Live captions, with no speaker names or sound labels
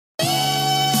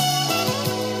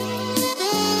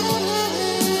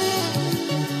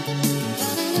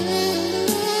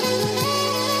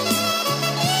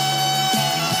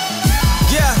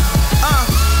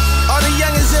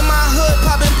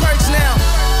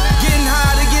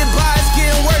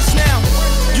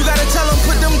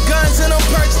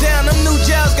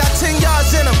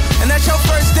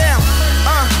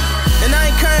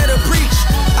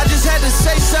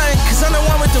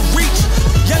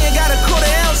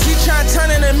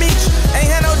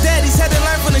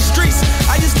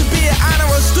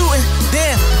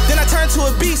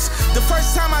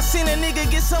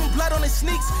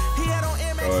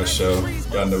Show.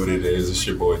 Y'all know what it is. It's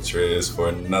your boy Trez for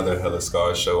another Hella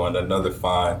Scar show on another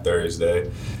fine Thursday.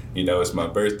 You know, it's my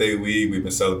birthday week. We've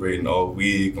been celebrating all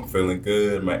week. I'm feeling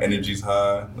good. My energy's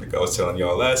high. Like I was telling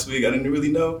y'all last week, I didn't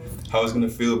really know how I was going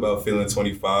to feel about feeling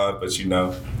 25, but you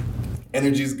know,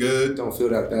 energy's good. Don't feel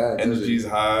that bad. Energy's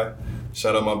high.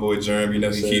 Shout out my boy Germ. You know,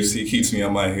 he keeps me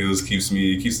on my heels, keeps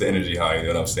the energy high, you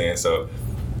know what I'm saying? So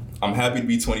I'm happy to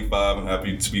be 25. I'm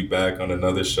happy to be back on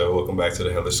another show. Welcome back to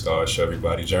the Hella Scar show,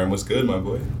 everybody. Germ, what's good, my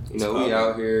boy? You know, we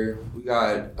out here. We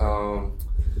got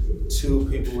two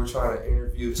people we're trying to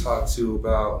interview, talk to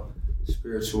about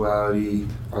spirituality.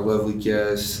 Our lovely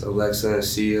guests, Alexa and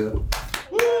Sia.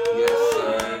 Yes,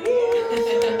 sir.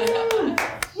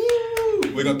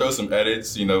 We're gonna throw some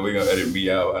edits, you know, we're gonna edit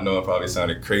me out. I know I probably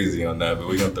sounded crazy on that, but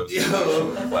we're gonna throw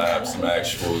some claps, some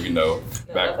actual, you know,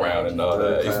 background and all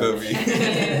that. You feel me?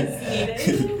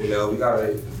 You know, we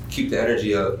gotta keep the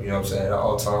energy up, you know what I'm saying, at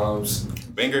all times.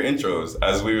 Banger intros.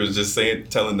 As we were just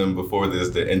telling them before this,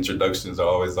 the introductions are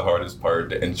always the hardest part.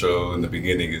 The intro in the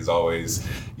beginning is always,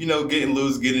 you know, getting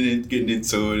loose, getting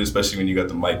into it, especially when you got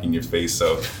the mic in your face.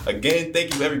 So again,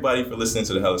 thank you everybody for listening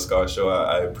to the Hella Scar show.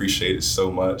 I appreciate it so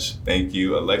much. Thank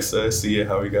you. Alexa, Sia,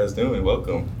 how are you guys doing?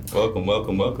 Welcome. Thank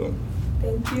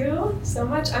you so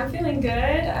much. I'm feeling good.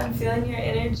 I'm feeling your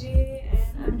energy,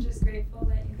 and I'm just grateful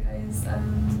that you guys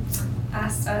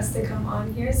asked us to come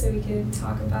on here so we could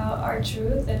talk about our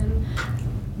truth and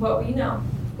what we know.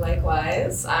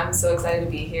 Likewise, I'm so excited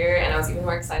to be here, and I was even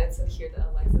more excited to hear that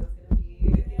Alexa was going to be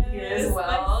here as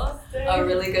well. A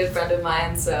really good friend of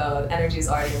mine, so the energy is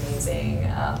already amazing,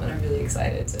 and I'm really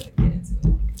excited to get into it.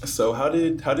 So how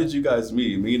did you guys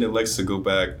meet? Me and Alexa go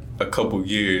back a couple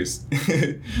years,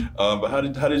 but how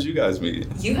did you guys meet?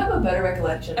 You have a better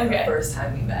recollection of the first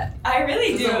time we met. I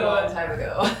really do. A long time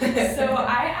ago. So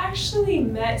I actually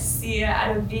met Sia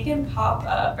at a vegan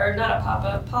potluck,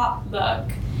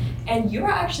 and you were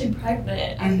actually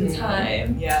pregnant at the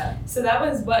time. Yeah. So that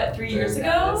was what, 3 years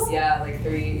ago? Yeah, like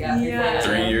 3. Yeah.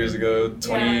 3 years ago,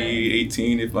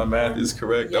 2018, if my math is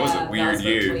correct. That was a weird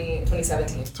year.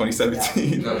 2017.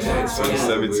 2017. Yeah.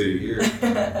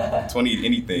 2017. 20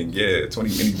 anything. Yeah,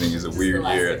 20 anything is a weird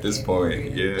year at this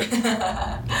point.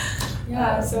 Yeah.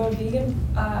 Yeah, so a vegan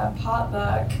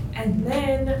potluck, and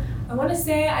then I want to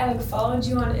say I followed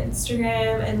you on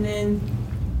Instagram, and then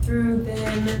through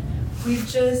then we've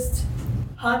just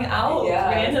hung out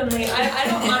randomly. I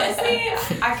don't honestly,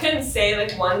 I couldn't say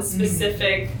one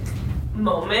specific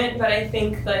moment, but I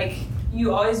think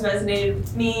you always resonated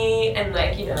with me, and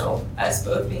you know, us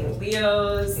both being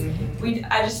Leos,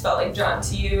 I just felt drawn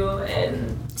to you.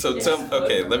 And so I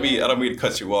don't mean to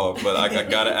cut you off, but I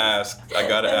gotta ask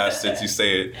since you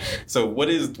say it. So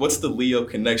what's the Leo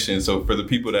connection? So for the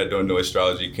people that don't know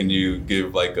astrology, can you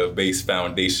give a base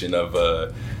foundation of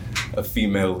a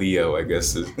female Leo, I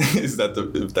guess,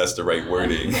 if that's the right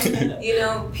wording? You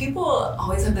know, people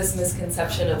always have this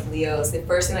misconception of Leos. The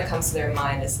first thing that comes to their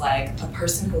mind is a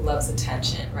person who loves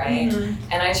attention, right?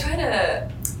 And I try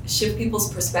to shift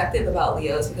people's perspective about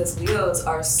Leos, because Leos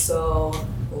are so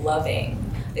loving.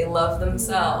 They love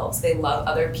themselves. They love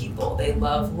other people. They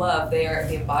love love. They are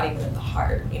the embodiment of the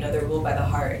heart. You know, they're ruled by the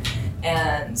heart.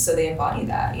 And so they embody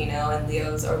that, you know, and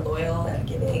Leos are loyal and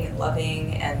giving and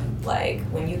loving, and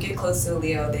when you get close to a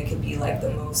Leo, they could be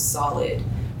the most solid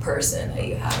person that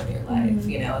you have in your life.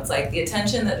 You know, it's the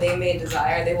attention that they may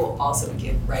desire, they will also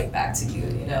give right back to you,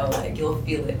 you know, you'll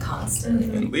feel it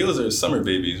constantly. And Leos are summer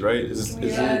babies, right? Is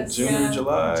it June or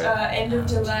July? End of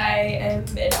July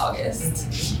and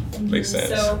mid-August. Makes sense.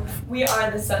 So we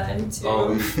are the sun too.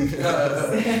 You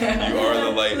are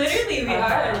the light. Literally, we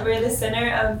are. We're the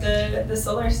center of the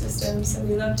solar system, so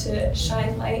we love to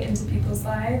shine light into people's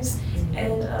lives,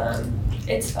 and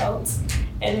it's felt.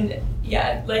 And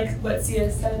yeah, what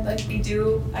Sia said, we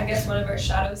do, I guess one of our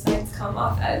shadow sides come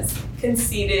off as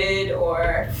conceited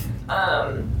or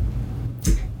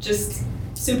just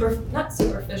not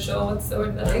superficial, what's the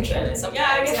word that I'm trying to say? Yeah,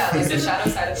 I guess the shadow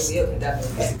side of the Leo can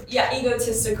definitely be. Yeah,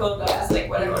 egotistical, that was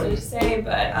what I wanted to say,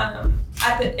 but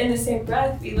in the same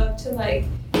breath, we love to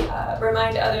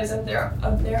remind others of their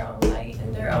own light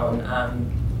and their own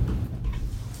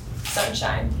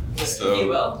sunshine, if you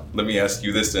will. Let me ask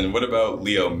you this then. What about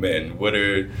Leo men?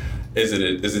 Is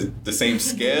it the same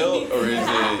scale, or is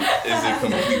it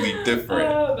completely different?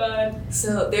 Oh God.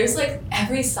 So there's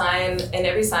every sign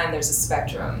there's a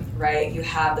spectrum, right? You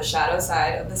have the shadow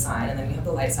side of the sign, and then you have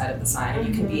the light side of the sign, and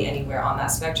you can be anywhere on that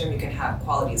spectrum. You can have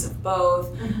qualities of both.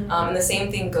 And the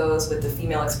same thing goes with the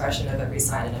female expression of every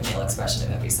sign and a male expression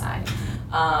of every sign.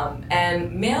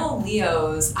 And male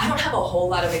Leos, I don't have a whole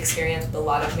lot of experience with a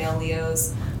lot of male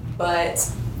Leos,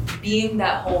 but being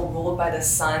that whole ruled by the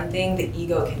sun thing, the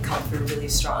ego can come through really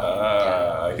strong.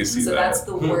 I can see so that. that's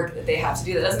the work that they have to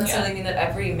do. That doesn't necessarily mean that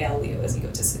every male Leo is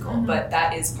egotistical, but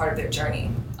that is part of their journey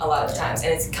a lot of times.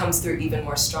 And it comes through even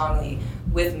more strongly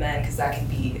with men because that can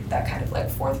be that kind of like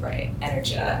forthright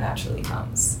energy that naturally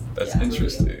comes. That's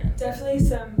interesting. Definitely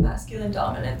some masculine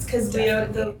dominance because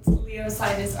the Leo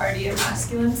sign is already a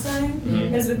masculine sign.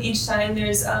 Because with each sign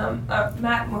there's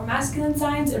more masculine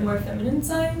signs and more feminine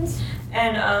signs.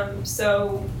 And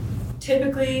so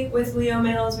typically with Leo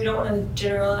males, we don't want to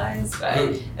generalize,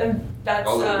 but that's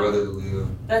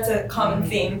that's a common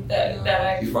theme that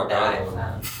I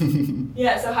found.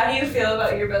 Yeah, so how do you feel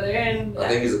about your brother? And I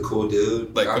think he's a cool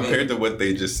dude. Like compared to what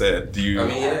they just said, do you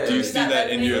do you see that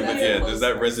in your does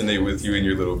that resonate with you and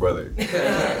your little brother?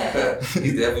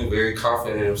 He's definitely very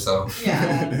confident in himself.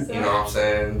 Yeah. You know what I'm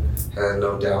saying? Has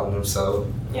no doubt in himself.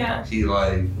 Yeah. He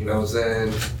like, you know what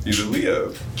I'm saying? He's a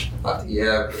Leo.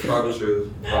 Yeah, probably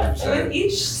true. 100%. And with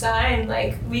each sign,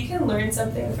 like, we can learn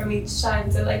something from each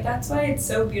sign. So, like, that's why it's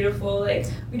so beautiful. Like,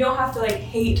 we don't have to, like,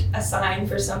 hate a sign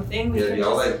for something. We Yeah, can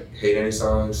y'all just... like hate any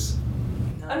songs?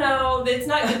 Oh, no, it's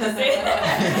not good to say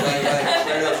that.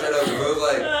 straight up. If it was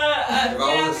like, if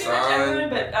I was a sign... Everyone,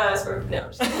 but, no.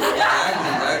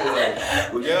 Exactly.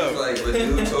 Like, would you just, like, if a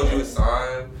dude told you a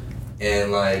sign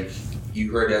and, like, you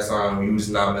heard that song, you just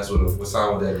not mess with it, what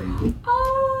sign would that be?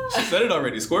 She said it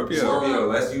already, Scorpio. Scorpio,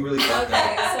 unless you really got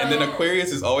that. And then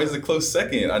Aquarius is always a close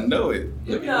second. I know it.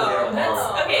 Yeah, No,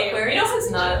 that's okay. Aquarius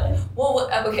is not. Well,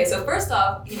 okay. So first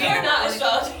off, we are not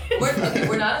astrologers.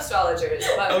 We're not astrologers,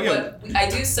 but I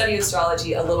do study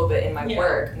astrology a little bit in my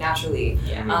work naturally.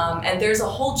 Yeah. And there's a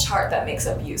whole chart that makes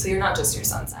up you. So you're not just your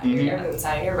sun sign, you're your moon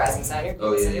sign, your rising sign, your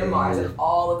Venus, and your Mars, and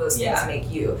all of those things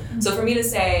make you. So for me to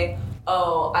say,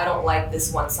 oh, I don't like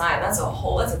this one sign, that's a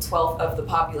 12th of the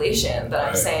population that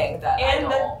I'm saying that I don't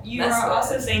that you are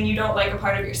also saying you don't like a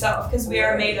part of yourself because we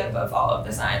are made up of all of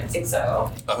the signs.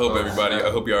 So I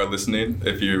hope you are listening.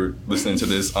 If you're listening to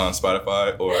this on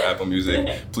Spotify or Apple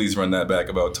Music, please run that back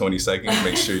about 20 seconds.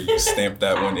 Make sure you stamp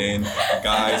that one in.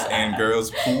 Guys and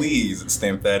girls, please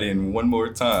stamp that in one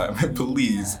more time.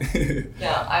 Please.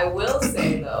 Now, I will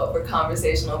say though, for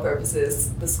conversational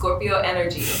purposes, the Scorpio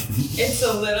energy, it's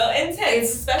a little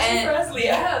intense, especially for us Leos.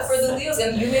 Yeah, for the Leos.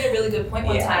 And you made a really good point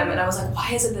one time, and I was like,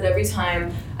 why is it that every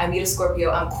time I meet a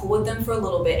Scorpio, I'm cool with them for a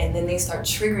little bit, and then they start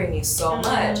triggering me so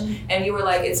much? And you were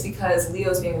like, it's because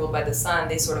Leos being ruled by the sun,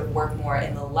 they sort of work more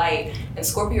in the light, and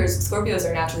Scorpios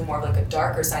are naturally more of like a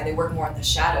darker sign. They work more in the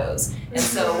shadows. And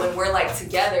so when we're like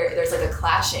together, there's like a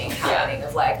clashing happening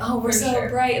of like, oh, we're so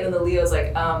bright, and then the Leo's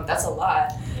like, that's a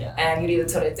lot. And you need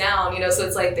to tone it down, you know. So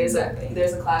it's like there's a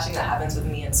clashing that happens with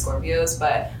me and Scorpios,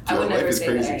 but I would never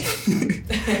say that I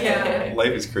hate.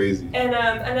 Life is crazy. And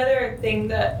another thing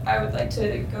that I would like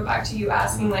to go back to you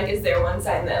asking, like, is there one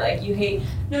sign that like you hate?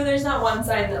 No, there's not one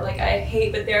sign that like I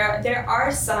hate, but there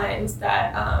are signs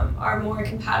that are more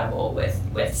compatible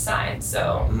with signs.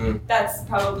 So that's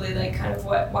probably like kind of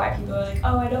why people are like,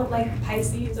 oh, I don't like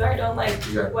Pisces or I don't like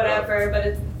whatever,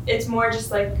 but it's more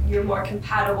just like you're more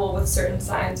compatible with certain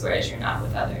signs, whereas you're not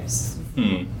with others.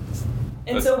 And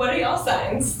so what are y'all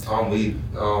signs? Gemini.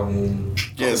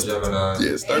 Yeah, start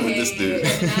with this dude.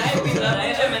 Gemini, we love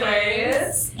the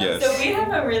Geminis. Yes. So we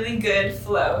have a really good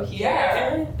flow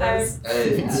here.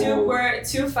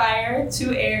 Two fire,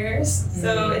 2 airs.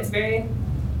 So it's very...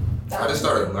 I just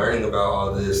started learning about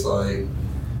all this like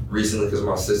recently because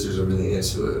my sisters are really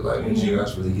into it. Like when you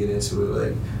guys really get into it,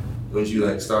 like when you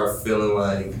like start feeling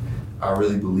like I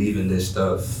really believe in this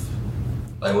stuff,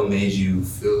 like what made you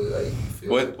feel like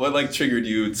what like triggered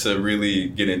you to really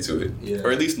get into it,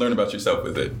 or at least learn about yourself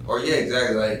with it? Or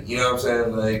exactly, like, you know what I'm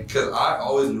saying, like, because I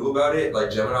always knew about it, like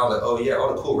Gemini. I was like, oh yeah,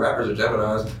 all the cool rappers are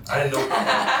Geminis. I didn't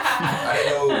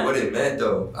know what it meant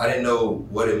though. I didn't know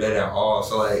what it meant at all.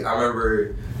 So like I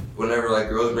remember whenever like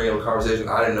girls bring up a conversation,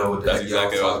 I didn't know what that's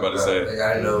exactly what I was about to say. Like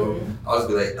I didn't know. I was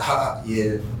be like,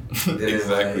 yeah.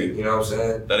 Exactly. Like, you know what I'm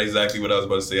saying? That's exactly what I was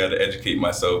about to say. I had to educate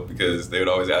myself because they would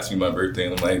always ask me my birthday,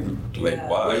 and I'm like,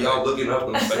 why? What y'all looking up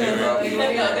and saying about you?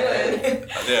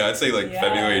 Yeah, I'd say like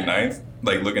February 9th,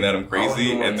 like looking at them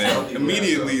crazy, and then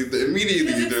immediately they're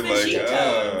like,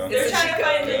 they're trying to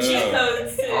find the cheat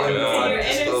codes to your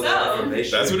inner self.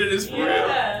 That's what it is for real.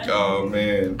 Oh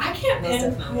man. I can't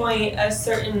pinpoint a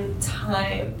certain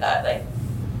time that like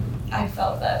I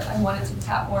felt that I wanted to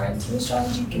tap more into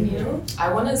astrology. Can you?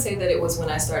 I want to say that it was when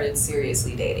I started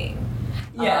seriously dating.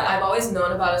 I've always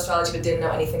known about astrology but didn't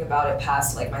know anything about it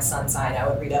past like my sun sign. I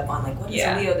would read up on like what is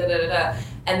a Leo,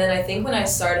 And then I think when I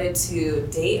started to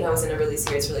date and I was in a really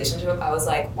serious relationship, I was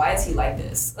like, why is he like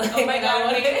this? Like, Oh my God,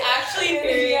 like, actually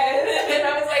yes. And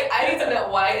I was like, I need to know,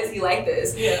 why is he like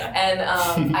this? Yeah. And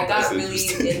I got That's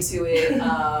really into it,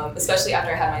 especially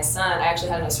after I had my son. I actually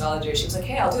had an astrologer. She was like,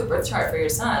 hey, I'll do a birth chart for your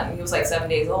son. He was like 7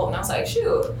 days old. And I was like,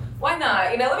 shoot, why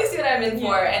not? You know, let me see what I'm in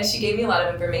for. And she gave me a lot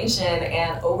of information.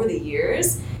 And over the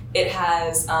years, it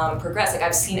has progressed. Like,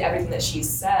 I've seen everything that she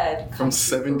said. From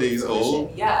 7 days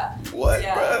old? Yeah. What,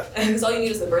 Yeah. bruh? Because all you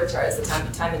need is the birth chart, is the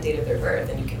time and date of their birth,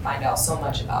 and you can find out so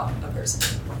much about a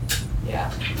person.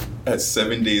 Yeah. At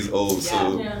 7 days old,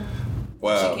 so Yeah.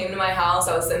 wow. She came to my house.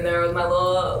 I was sitting there with my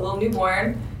little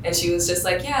newborn, and she was just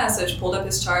like, yeah. So she pulled up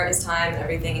his chart, his time, and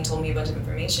everything, and told me a bunch of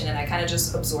information. And I kind of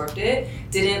just absorbed it.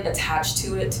 Didn't attach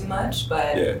to it too much,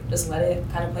 but just let it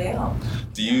kind of play out.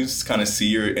 Do you kind of see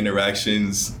your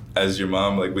interactions as your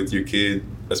mom, like with your kid,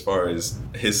 as far as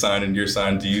his sign and your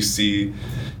sign? Do you see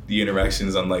the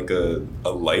interactions on like a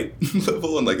light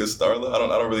level and like a star level? I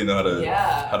don't really know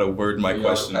how to word my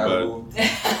question, but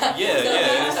yeah,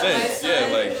 in a sense,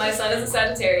 like my son is a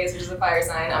Sagittarius, which is a fire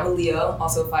sign. I'm a Leo,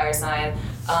 also a fire sign.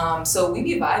 So we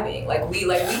be vibing, like we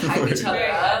hype each other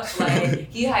up. Like,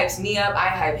 he hypes me up, I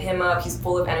hype him up. He's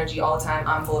full of energy all the time.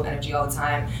 I'm full of energy all the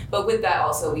time. But with that,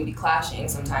 also we be clashing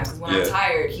sometimes, because when I'm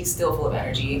tired, he's still full of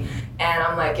energy, and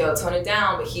I'm like, yo, tone it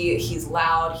down. But he's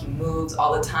loud. He moves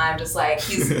all the time. Just like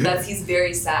he's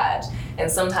very sad.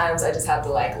 And sometimes I just have to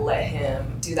like let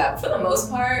him do that. But for the most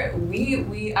part,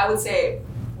 I would say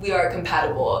we are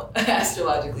compatible,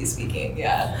 astrologically speaking.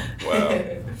 Yeah. Wow,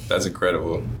 that's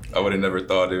incredible. I would have never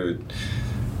thought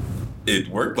it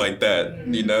worked like that,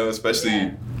 you know,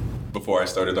 especially before I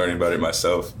started learning about it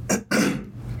myself.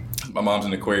 My mom's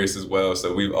an Aquarius as well,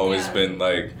 so we've always been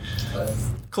like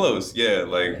close. Yeah,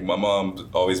 like my mom's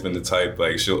always been the type,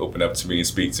 like she'll open up to me and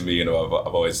speak to me, and I've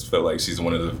always felt like she's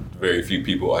one of the very few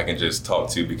people I can just talk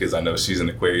to, because I know she's an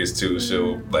Aquarius too.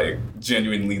 She'll like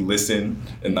genuinely listen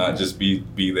and not just be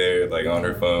there like on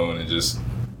her phone and just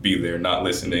be there not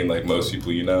listening like most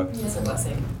people, you know. It's a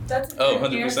blessing. That's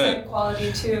 100%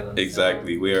 quality too.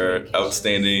 Exactly. We are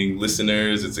outstanding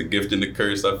listeners. It's a gift and a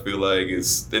curse. I feel like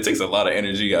it takes a lot of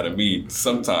energy out of me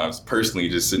sometimes personally,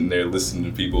 just sitting there listening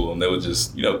to people, and they'll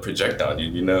just, you know, project on you,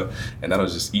 you know, and that'll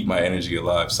just eat my energy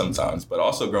alive sometimes. But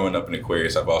also growing up in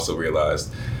Aquarius, I've also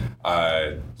realized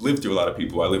I lived through a lot of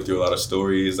people. I lived through a lot of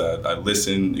stories. I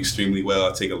listen extremely well.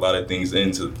 I take a lot of things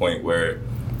in, to the point where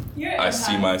I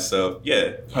see myself,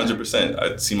 100%.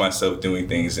 I see myself doing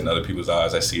things in other people's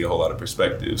eyes. I see a whole lot of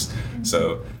perspectives. Mm-hmm.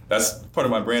 So that's part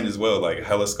of my brand as well. Like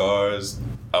hella scars,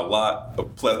 a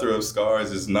plethora of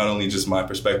scars is not only just my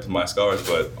perspective, my scars,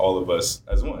 but all of us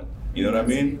as one. You know what I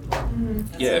mean? Mm-hmm.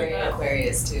 That's very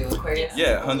Aquarius too. Aquarius.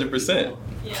 Yeah, 100%.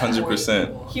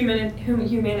 100%.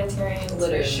 Humanitarian,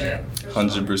 literally. For sure.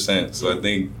 100%. So I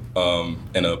think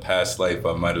in a past life,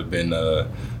 I might have been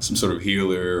some sort of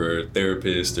healer or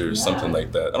therapist or something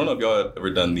like that. I don't know if y'all have ever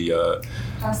done the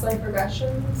past life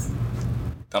regressions.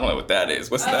 I don't know what that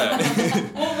is. What's that?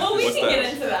 Well, we can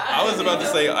get into that. I was about to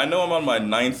say, I know I'm on my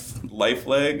 9th life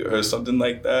leg or something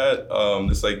like that.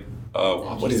 It's like,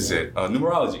 what is it?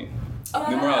 Numerology.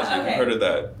 Numerology. Okay. I've heard of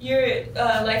that. Your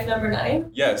life number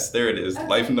 9? Yes, there it is. Okay.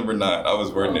 Life number 9. I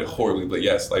was wording it horribly, but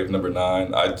yes, life number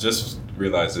 9. I just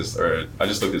realized this, or I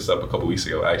just looked this up a couple weeks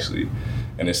ago actually,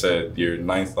 and it said your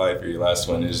 9th life, or your last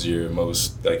one, is your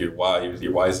most, like your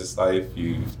wisest life.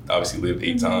 You've obviously lived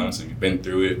 8 times, so you've been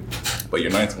through it, but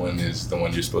your 9th one is the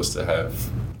one you're supposed to have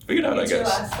figured out, I guess. Your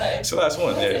last life. It's your last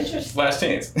one, That's last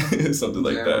chance, something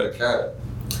like that.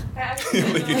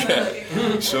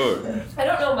 Sure. I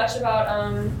don't know much about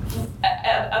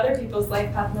other people's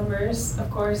life path numbers, of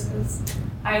course, because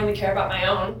I only care about my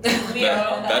own.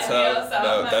 Leo.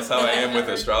 That's how I am with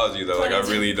astrology, though. Like, I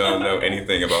really don't know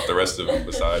anything about the rest of them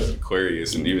besides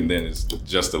Aquarius, and even then, it's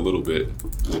just a little bit.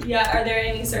 Yeah. Are there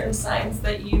any certain signs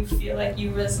that you feel like you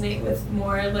resonate with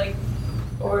more, like,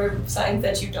 or signs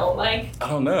that you don't like? I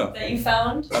don't know. That you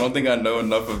found? I don't think I know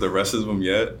enough of the rest of them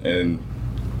yet, and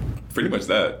pretty much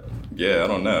that. Yeah, I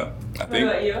don't know. What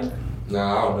about you?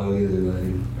 Nah, I don't know either.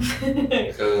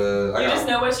 Like, you just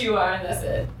know what you are, and that's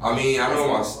it. I mean, I know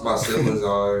my siblings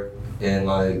are, and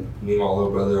like me and my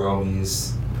little brother are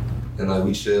homies, and like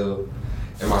we chill.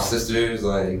 And my sisters,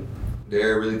 like,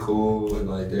 they're really cool, and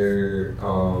like they're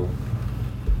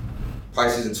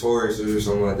Pisces and Taurus or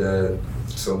something like that.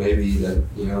 So maybe that,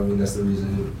 you know what I mean, that's the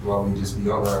reason why we just be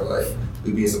on our, like,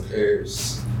 we be in some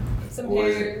pairs.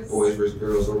 Boys versus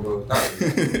girls or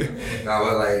whatever. Nah,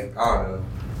 but like, I don't know.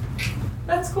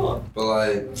 That's cool. But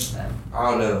like, I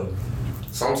don't know.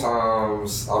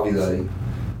 Sometimes I'll be like,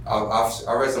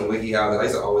 I read some wiki houses. I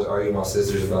used to always argue with my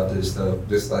sisters about this stuff,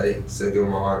 just like to give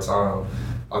them a hard time.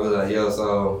 I'll be like, yo,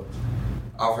 so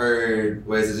I've heard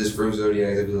ways to disprove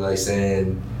zodiacs. I'd be like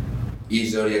saying each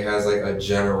zodiac has like a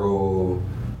general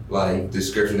like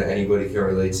description that anybody can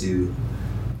relate to,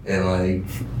 and like,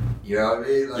 you know what I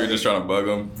mean? Like, you're just trying to bug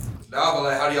them. Nah, but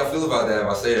like, how do y'all feel about that if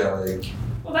I say that? Like,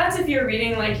 Well, that's if you're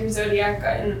reading like your zodiac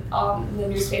in the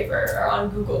newspaper or on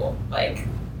Google. Like,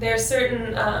 there's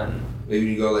certain. Maybe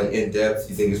you go like in depth.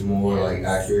 You think it's more like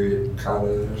accurate, kind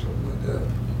of, or something like that.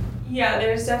 Yeah,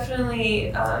 there's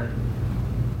definitely.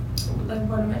 Like,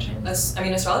 what am I trying to say? I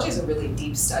mean, astrology is a really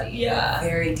deep study. Yeah.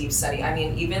 Very deep study. I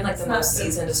mean, even like the most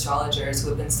seasoned astrologers who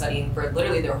have been studying for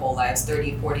literally their whole lives,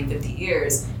 30, 40, 50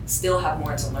 years, still have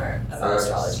more to learn about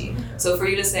astrology. So for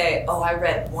you to say, oh, I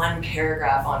read one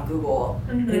paragraph on Google,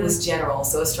 and it was general,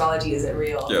 so astrology isn't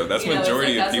real. Yeah, that's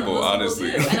majority of people,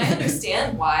 honestly. And I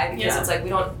understand why, because it's like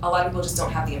a lot of people just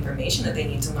don't have the information that they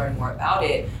need to learn more about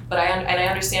it. But I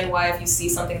understand why if you see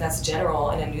something that's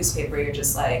general in a newspaper, you're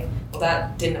just like, well,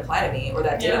 that didn't apply to me, or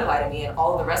that did apply to me, and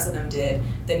all of the rest of them did,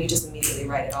 then you just immediately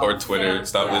write it off. Or Twitter.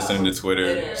 Stop listening to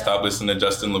Twitter. Yeah. Stop listening to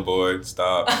Justin LeBoy.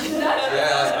 Stop. Yeah, you know what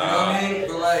I mean?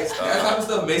 But like, that type of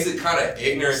stuff makes it kind of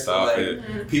ignorant to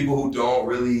like people who don't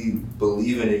really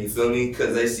believe in it, you feel me?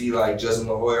 Because they see like Justin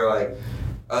LeBoy or like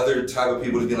other type of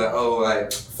people to be like, oh,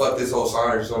 like, fuck this whole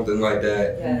sign or something like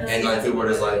that. Yeah. And like people are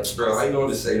just like, bro, how you know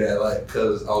to say that? Like,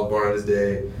 because I was born on this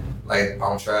day, like,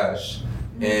 I'm trash.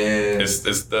 And it's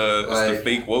the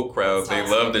fake woke crowd. They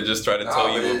love to just try to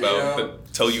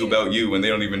tell you about you when they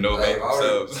don't even know like, about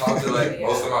themselves. I would talk to like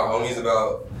most of my homies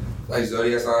about like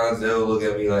zodiac signs. They'll look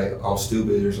at me like I'm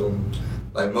stupid or something.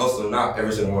 Like most of them, not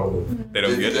every single one of them. They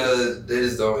don't get it. They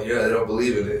just don't. Yeah, they don't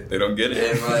believe in it. They don't get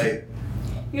it. And like,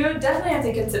 you definitely have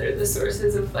to consider the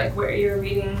sources of like where you're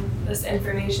reading this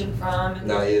information from.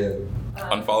 And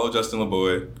unfollow Justin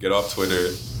LeBoy. Get off Twitter.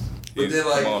 But then,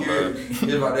 like,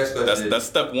 here's my next question. That's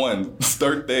step one.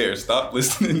 Start there. Stop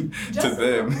listening to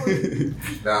them.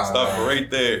 Stop right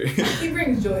there. He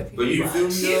brings joy. But you feel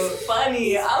me? She's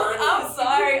funny. I'm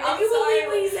sorry. I'm sorry.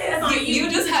 You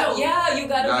just have, you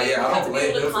gotta you have to be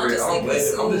able to consciously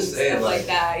consume stuff like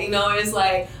that. You know, it's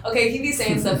like, okay, he be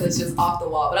saying stuff that's just off the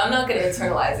wall, but I'm not gonna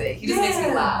internalize it. He just makes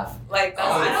me laugh. Like, that's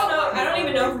I don't know. I don't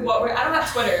even know what I don't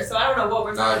have Twitter, so I don't know what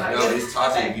we're talking about. No, it's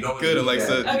toxic. You don't. Good,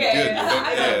 Alexa. Okay.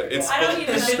 Good.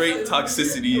 It's straight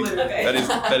toxicity. Okay.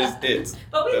 That is it.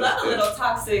 But we love a little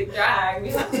toxic drag.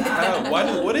 We love that.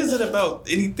 What is it about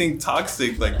anything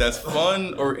toxic like that's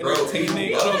fun or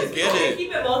entertaining? I don't get it.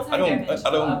 Keep it I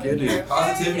don't get it.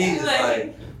 Positivity is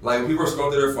like people are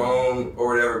scrolling through their phone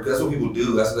or whatever. Because that's what people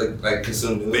do. That's like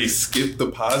consume news. They skip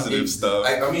the positive stuff.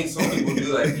 I mean, some people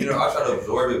do. Like, you know, I try to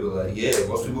absorb it, but like, yeah,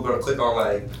 most people are gonna click on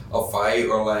like a fight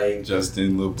or like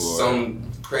Justin LeBoy. Some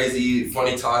crazy,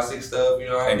 funny, toxic stuff. You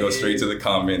know what I mean? And go straight to the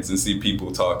comments and see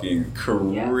people talking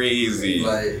crazy.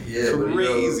 Like, crazy. But,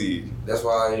 you know, that's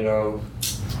why, you know,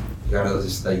 you gotta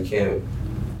just like you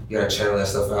gotta channel that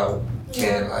stuff out. You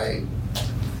can't like.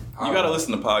 You gotta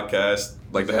listen to podcasts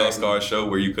like the Hell Scar Show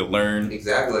where you could learn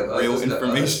real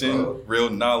information,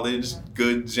 real knowledge,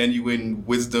 good, genuine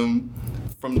wisdom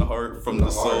from the heart, from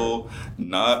the soul,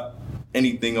 not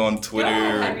anything on Twitter,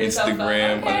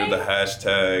 Instagram, under the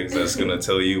hashtags that's gonna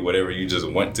tell you whatever you just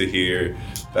want to hear.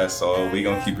 That's all. We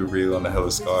gonna keep it real on the Hella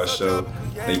Scar Show.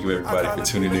 Thank you everybody for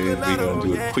tuning in. We gonna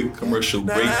do a quick commercial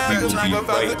break. We will be right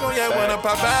back.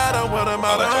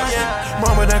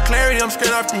 Mama, that clarity, I'm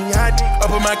straight off the yacht.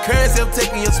 Up in my currency, I'm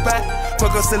taking your spot.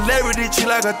 Fuck a celebrity,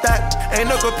 treat like a thot. Ain't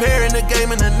no comparing the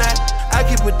game and the night. I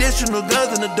keep additional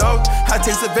guns in the dog. I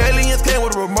take surveillance, came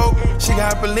with a remote. She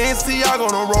got Balenciaga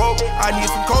on the road. I need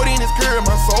some codeine, it's curing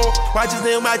my soul. Watches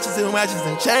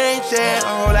and change, yeah.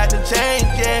 A whole lot to change,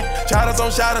 yeah. Shotters on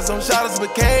shotters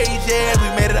with cage, yeah. We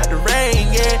made it out the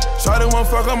rain, yeah. Shorty won't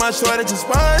fuck on my shorty just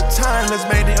one time. Let's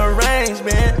make the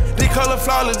arrangement. The color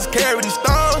flawless, carry these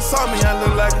stones. Saw me, I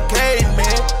look like a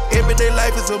caveman. Everyday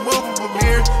life is a movie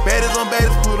premiere. Baddies on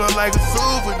baddies, put on like a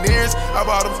souvenirs. I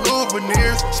bought them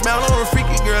souvenirs. Smell on a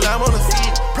freaky girl, I wanna see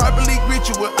it. Properly greet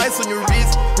you with ice on your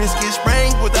wrist. Wrist get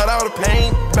sprained without all the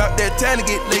pain. About that time to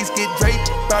get lace, get draped.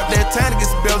 About that time to get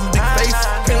some bells and big face.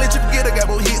 Can't let you forget I got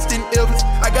more hits than Elvis.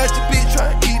 I got your bitch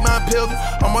trying to eat my pelvis.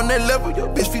 I'm on that level,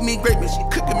 your bitch feed me great, man. She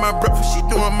cooking my breakfast, she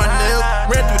doing my nails.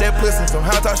 Ran through that pussy, some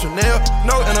hot top Chanel.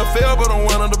 No NFL, but I'm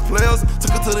one of the players.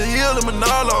 Took her to the hill in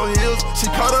Manalo Hills. She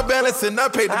caught her balance and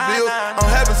I paid the bill. I'm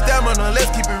having stamina,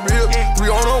 let's keep it real. 3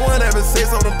 on 1, having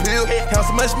sex on the pill. Count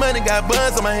some much money, got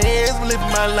buns on my hands. I'm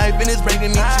living my life and it's bringing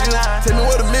me chill. Tell me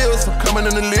what the meals, I'm coming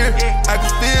in the leer. I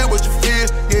can feel what you feel,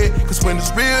 yeah. Cause when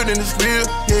it's real, then it's real,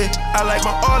 yeah. I like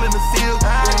my all in the field,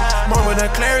 yeah. Moment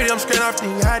of clarity, I'm straight off the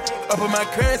yacht. Up in my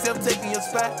currency, I'm taking your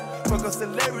spot. Fuck a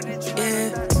celebrity,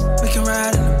 yeah. We can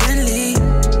ride in a Bentley.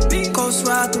 Ghost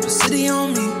ride through the city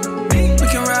on me. We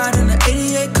can ride in the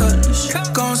 88 Cutlass.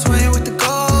 Gon' swing with the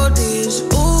goldies.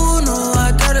 Ooh, no, I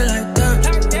got it like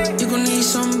that. You gon' need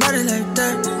somebody like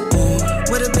that.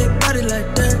 Ooh, with a big body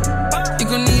like that. You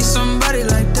gon' need somebody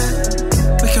like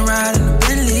that. We can ride in the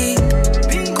Bentley.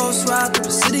 Ghost ride through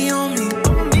the city on me.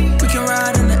 We can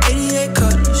ride in the 88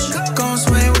 Cutlass. Gon'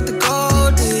 swing with the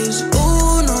goldies.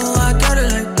 Ooh, no, I got it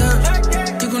like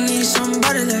that. You gon' need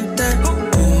somebody like that.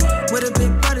 Ooh, with a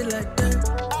big body like that.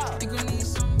 You gon' need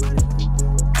somebody.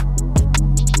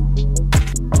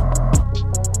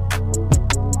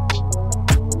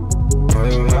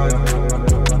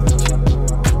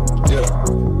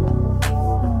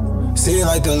 Seems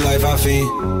like the life I feed.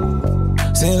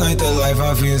 Seems like the life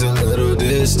I feed is a little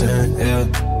distant,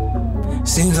 yeah.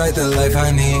 Seems like the life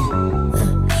I need.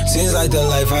 Seems like the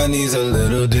life I need is a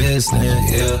little distant,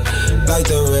 yeah. Like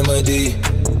the remedy,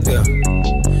 yeah.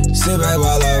 Sit back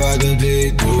while I rock the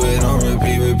beat. Do it on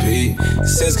repeat.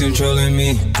 Sense controlling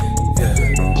me,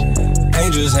 yeah.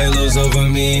 Angels, halos over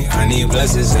me. I need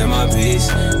blessings in my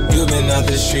peace. You been out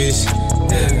the streets,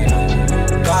 yeah.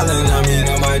 Calling, I'm in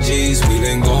on my G's. We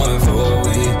been going for a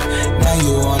week. Now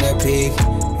you wanna peak,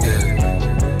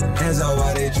 yeah. Hands on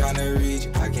why they tryna reach.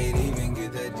 I can't even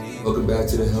get that deep. Welcome back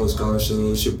to the Hell Scholar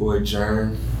Show. It's your boy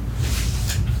Jern.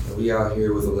 We out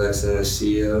here with Alexa and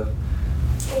Sia.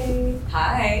 Hey.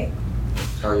 Hi.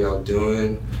 How y'all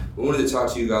doing? We wanted to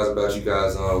talk to you guys about you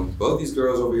guys. Both these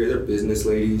girls over here, they're business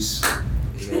ladies.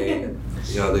 And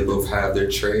they both have their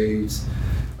trades.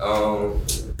 I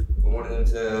wanted them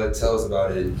to tell us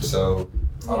about it. So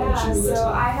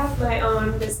I have my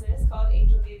own business called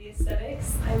Angel Baby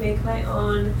Aesthetics. I make my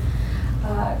own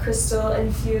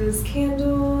crystal-infused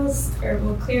candles,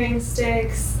 herbal clearing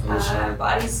sticks,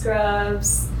 body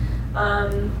scrubs,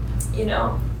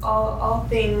 all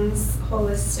things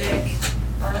holistic.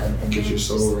 And get your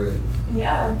soul right.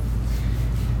 Yeah.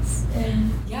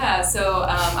 Yeah, so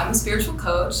I'm a spiritual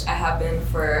coach. I have been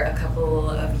for a couple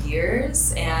of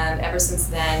years, and ever since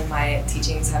then, my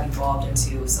teachings have evolved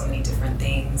into so many different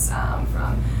things,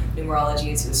 from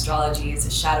numerology to astrology to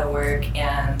shadow work,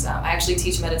 and I actually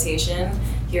teach meditation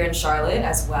here in Charlotte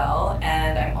as well,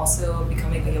 and I'm also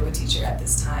becoming a yoga teacher at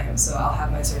this time, so I'll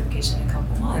have my certification in a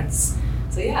couple months.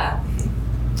 So yeah.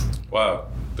 Wow.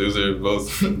 Those are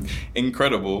both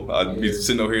incredible. I'd be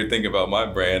sitting over here thinking about my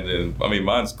brand, and I mean,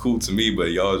 mine's cool to me,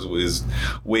 but y'all's was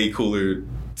way cooler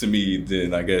to me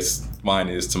than I guess mine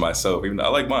is to myself. Even though I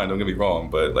like mine, don't get me wrong,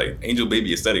 but like Angel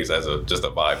Baby Aesthetics has just a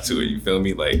vibe to it. You feel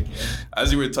me? Like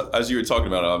as you were talking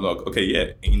about it, I'm like, okay,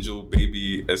 yeah, Angel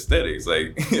Baby Aesthetics.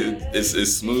 Like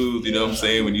it's smooth. You know what I'm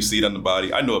saying? When you see it on the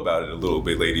body, I know about it a little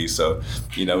bit, ladies. So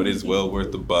it is well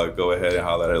worth the buck. Go ahead and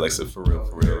holler at Alexa for real.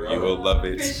 You will love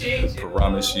it.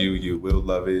 Promise you will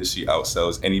love it. She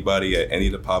outsells anybody at any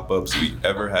of the pop-ups we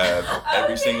ever have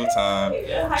every single time.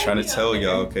 Trying to tell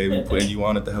y'all, okay, we putting you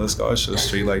on at the Hella Scholar Show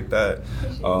straight like that.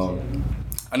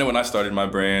 I know when I started my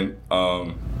brand,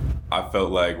 I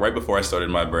felt like right before I started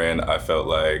my brand, I felt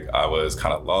like I was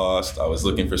kind of lost. I was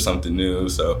looking for something new.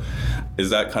 So is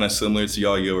that kind of similar to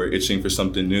y'all? You were itching for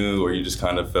something new, or you just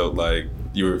kind of felt like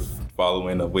you were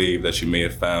following a wave that you may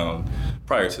have found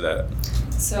prior to that?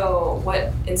 So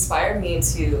what inspired me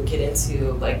to get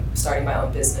into starting my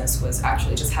own business was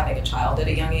actually just having a child at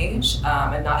a young age,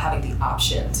 and not having the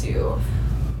option to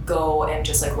go and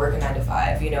just work a 9 to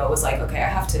 5. It was like, okay, I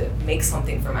have to make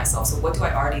something for myself. So what do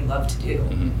I already love to do?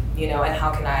 Mm-hmm. And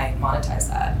how can I monetize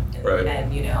that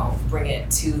and bring it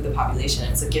to the population?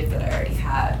 It's a gift that I already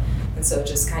had. And so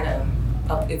just kind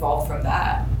of evolved from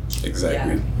that.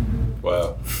 Exactly. Yeah.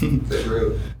 Wow. That's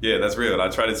real. Yeah, that's real. And I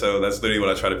try to tell, that's literally what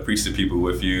I try to preach to people.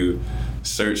 If you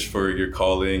search for your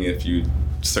calling, if you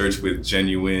search with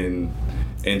genuine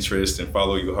interest and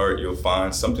follow your heart, you'll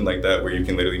find something like that where you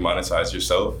can literally monetize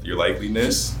yourself, your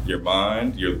likeliness, your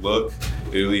mind, your look,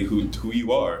 literally who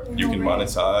you are. You can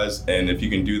monetize, and if you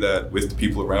can do that with the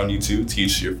people around you too,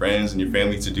 teach your friends and your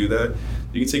family to do that,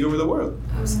 you can take over the world.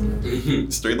 Absolutely.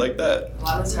 Straight like that. A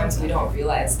lot of the times we don't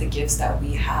realize the gifts that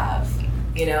we have.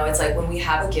 It's like when we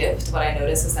have a gift, what I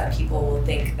notice is that people will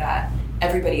think that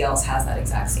everybody else has that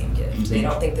exact same gift. Mm-hmm. They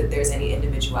don't think that there's any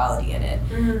individuality in it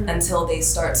until they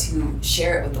start to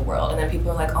share it with the world. And then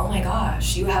people are like, oh my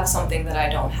gosh, you have something that I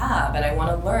don't have, and I want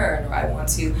to learn, or I want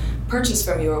to purchase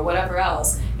from you, or whatever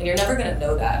else. And you're never going to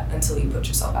know that until you put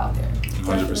yourself out there.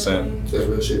 100%. That's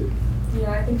real shit.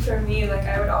 Yeah, I think for me, like,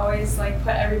 I would always, like,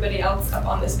 put everybody else up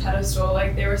on this pedestal.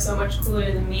 Like, they were so much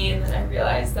cooler than me, and then I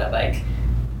realized that, like,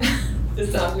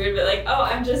 this sounds weird, but, like, oh,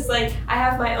 I'm just, like, I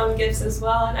have my own gifts as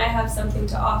well, and I have something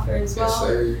to offer as well. Yes,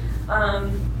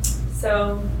 sir.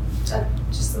 So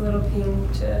just a little thing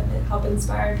to help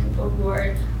inspire people who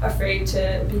are afraid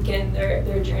to begin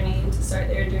their journey and to start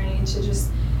their journey, to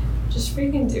just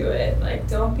freaking do it. Like,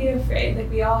 don't be afraid. Like,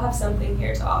 we all have something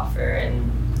here to offer, and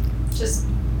just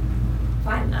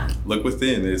find that. Look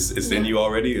within. It's in you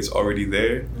already. It's already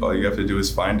there. All you have to do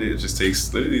is find it. It just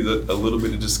takes literally a little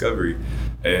bit of discovery.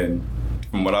 And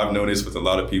from what I've noticed with a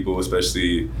lot of people,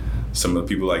 especially some of the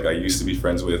people like I used to be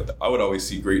friends with, I would always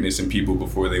see greatness in people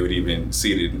before they would even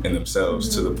see it in themselves,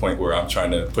 to the point where I'm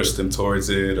trying to push them towards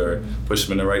it or push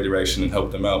them in the right direction and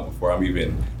help them out before I'm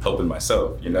even helping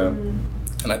myself, you know?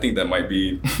 And I think that might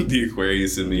be the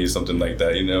Aquarius in me, or something like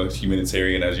that, you know,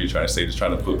 humanitarian, as you're trying to say, just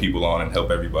trying to put people on and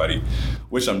help everybody,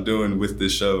 which I'm doing with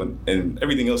this show and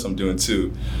everything else I'm doing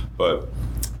too. But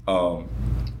a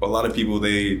lot of people,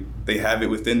 they have it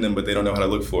within them, but they don't know how to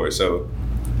look for it. So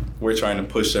we're trying to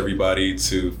push everybody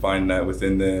to find that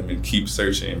within them and keep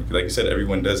searching. Like you said,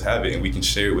 everyone does have it, and we can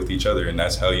share it with each other, and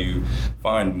that's how you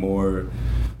find more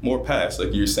paths.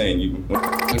 Like you're saying,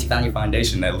 once you found your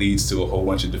foundation, that leads to a whole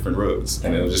bunch of different roads,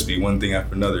 and it'll just be one thing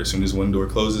after another. As soon as one door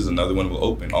closes, another one will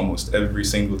open almost every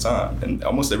single time. And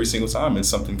almost every single time it's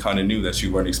something kind of new that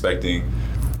you weren't expecting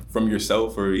from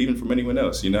yourself or even from anyone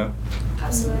else, you know?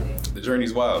 Absolutely. The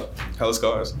journey's wild. Hella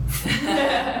scars.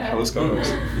 Hella scars.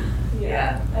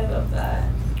 Yeah, I love that.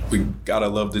 We gotta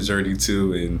love the journey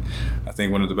too, and I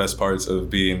think one of the best parts of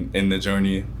being in the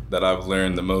journey that I've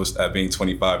learned the most at being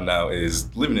 25 now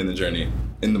is living in the journey,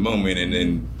 in the moment,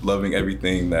 and loving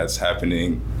everything that's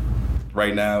happening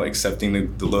right now,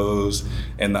 accepting the lows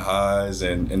and the highs,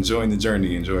 and enjoying the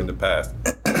journey, enjoying the path.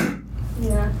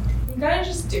 Yeah, you gotta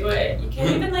just do it. You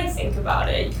can't even like think about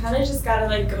it. You kind of just gotta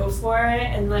like go for it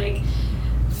and like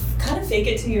kind of fake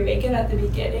it till you make it at the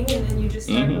beginning, and then you just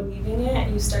start believing it,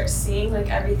 and you start seeing like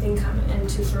everything come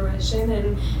into fruition,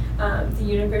 and the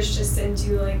universe just sends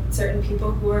you like certain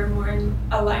people who are more in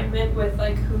alignment with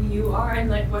like who you are and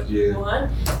like what you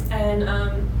want,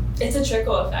 and it's a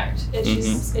trickle effect. It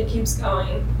just it keeps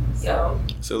going.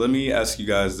 So let me ask you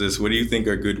guys this: what do you think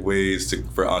are good ways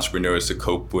for entrepreneurs to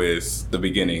cope with the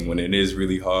beginning when it is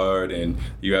really hard and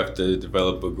you have to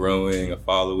develop a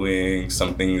following?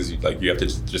 Some things like you have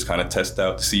to just kind of test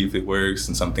out to see if it works,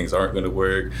 and some things aren't going to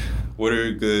work. What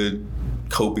are good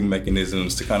coping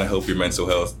mechanisms to kind of help your mental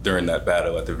health during that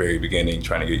battle at the very beginning,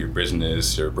 trying to get your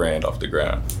business, your brand off the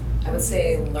ground? I would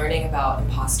say learning about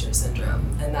imposter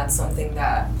syndrome, and that's something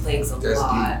that plagues a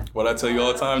lot. What I tell you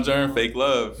all the time, Jern, fake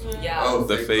love. Yeah. Oh,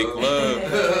 the fake love.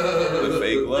 The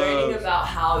fake love. Learning about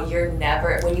how you're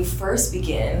never, when you first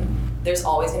begin, there's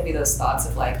always going to be those thoughts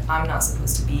of like, I'm not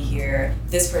supposed to be here.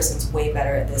 This person's way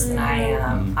better at this than I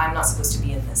am. I'm not supposed to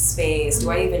be in this space. Do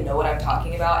I even know what I'm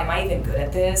talking about? Am I even good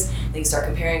at this? Then you start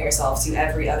comparing yourself to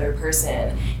every other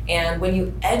person. And when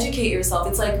you educate yourself,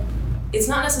 it's like, it's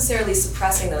not necessarily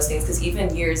suppressing those things, because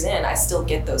even years in, I still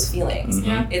get those feelings.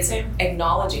 It's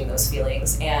acknowledging those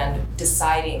feelings and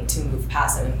deciding to move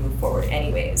past them and move forward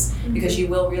anyways. Because you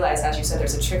will realize, as you said,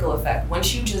 there's a trickle effect.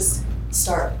 Once you just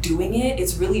start doing it,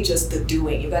 it's really just the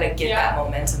doing. You gotta get that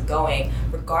momentum going,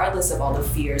 regardless of all the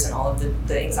fears and all of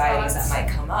the anxieties that might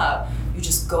come up. You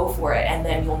just go for it, and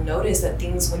then you'll notice that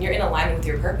things, when you're in alignment with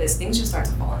your purpose, things just start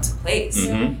to fall into place,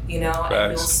 you know,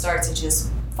 and you'll start to just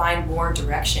find more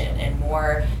direction and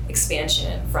more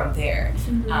expansion from there.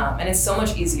 And it's so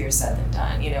much easier said than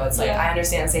done. You know, it's like, I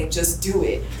understand saying just do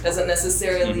it doesn't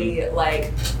necessarily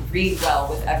like read well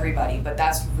with everybody, but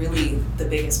that's really the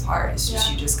biggest part. It's just,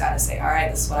 you just got to say, all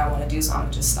right, this is what I want to do, so I'm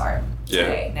going to just start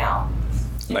today, now.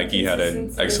 Nike had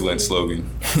an excellent slogan.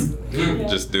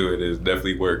 Just do it. It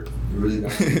definitely worked. Really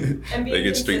They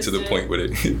get straight to the point with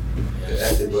it.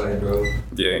 That's it, bro.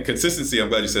 Yeah, and consistency, I'm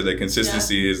glad you said that.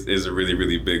 Consistency is a really,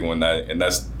 really big one. And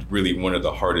that's really one of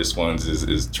the hardest ones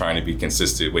is trying to be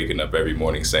consistent, waking up every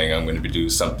morning saying I'm going to do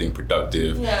something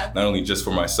productive, not only just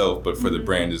for myself, but for the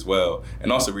brand as well. And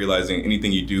also realizing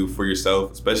anything you do for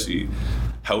yourself, especially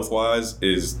health-wise,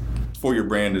 is for your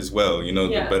brand as well. You know,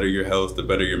 the better your health, the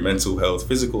better your mental health,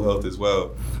 physical health as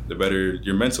well, the better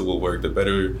your mental will work,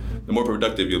 the more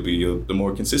productive you'll be, the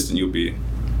more consistent you'll be.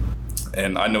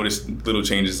 And I noticed little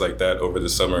changes like that over the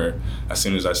summer. As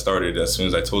soon as I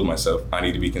told myself, I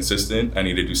need to be consistent, I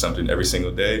need to do something every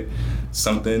single day.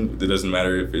 Something that doesn't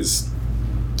matter if it's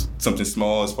something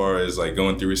small as far as like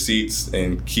going through receipts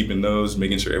and keeping those,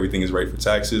 making sure everything is right for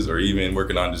taxes, or even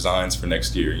working on designs for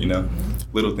next year, you know?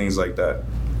 Little things like that.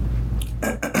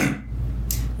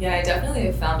 Yeah, I definitely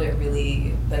have found it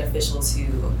really beneficial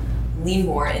to lean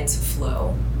more into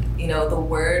flow. You know, the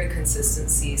word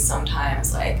consistency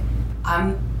sometimes, like,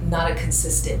 I'm not a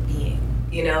consistent being,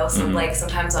 you know? So, like,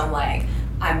 sometimes I'm like,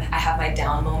 I have my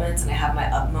down moments and I have my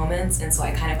up moments, and so I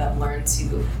kind of have learned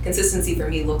to, consistency for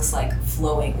me looks like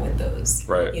flowing with those,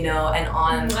 right? You know, and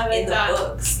in the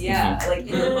books, like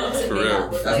in the books it may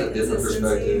not look like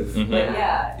consistency,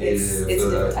 but it's a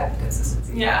different type of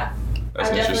consistency. Yeah. That's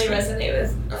I definitely resonate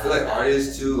with. I feel like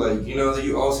artists too, like, you know, that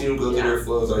you all see them go through their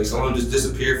flows. Like, someone just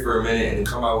disappear for a minute and then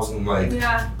come out with some like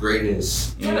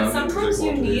greatness. Yeah, but sometimes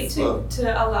you need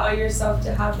to allow yourself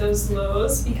to have those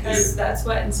lows, because that's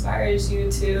what inspires you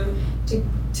to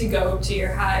go to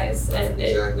your highs, and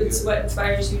it's what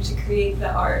inspires you to create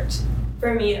the art.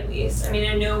 For me, at least. I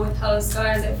mean, I know with Hella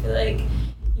Scars, I feel like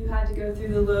you had to go through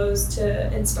the lows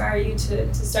to inspire you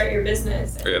to start your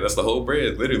business. Yeah, that's the whole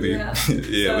brand, literally. Yeah, so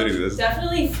literally.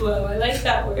 Definitely flow. I like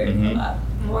that word a lot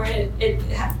more. It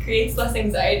creates less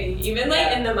anxiety, even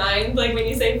like in the mind. Like when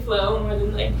you say flow, more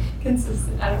than like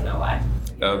consistent. I don't know why.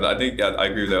 I think I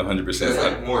agree with that 100%. It's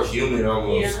like more human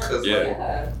almost. Cause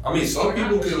I mean, some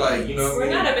people could like, you know.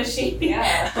 We're not a machine.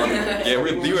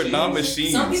 You are not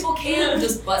machines. Some people can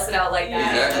just bust it out like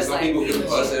that. Exactly. Some people can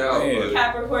bust it out. But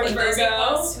Capricorn, like Virgo.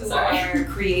 Those of us who are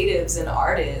creatives and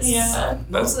artists. Yeah.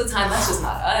 Most of the time, that's just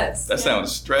not us. That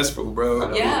sounds stressful,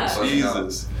 bro. Yeah.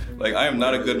 Jesus. Like, I am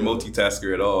not a good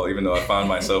multitasker at all, even though I find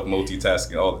myself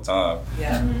multitasking all the time.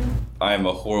 Yeah. I am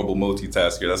a horrible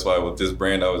multitasker. That's why with this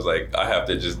brand, I was like, I have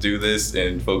to just do this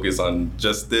and focus on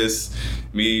just this.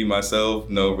 Me, myself,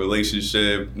 no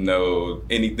relationship, no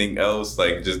anything else.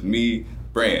 Like, just me,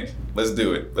 brand. Let's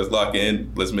do it. Let's lock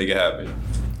in. Let's make it happen.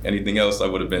 Anything else, I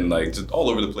would have been like just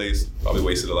all over the place. Probably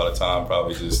wasted a lot of time.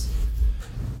 Probably just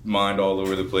mind all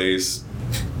over the place.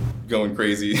 Going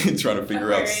crazy, trying to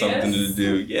figure out something to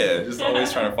do. Yeah, just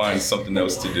always trying to find something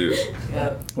else to do.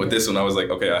 Yeah. With this one, I was like,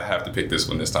 okay, I have to pick this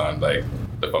one this time. Like,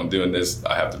 if I'm doing this,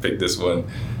 I have to pick this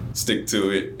one, stick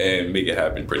to it, and make it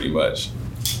happen pretty much.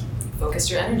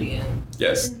 Focus your energy in.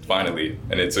 Yes, finally.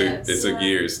 And it took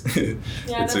years. Yeah,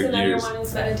 that's another years. one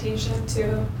is meditation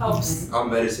too. Helps. I'll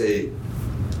meditate.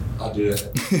 I'll do that.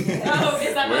 Oh,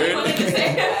 is that what you wanted to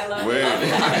say? I love it. I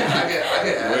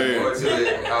can add more to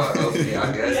it. How it helps me,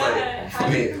 I guess. Like, I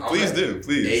mean, please do,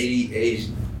 please.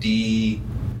 ADHD.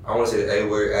 I want to say the A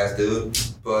word, ass dude,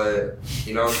 but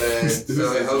you know what I'm saying.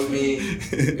 So it helps me.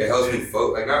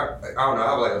 Focus. Like, not. Like, I don't know.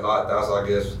 I have like a lot of thoughts, I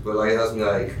guess, but like it helps me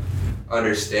like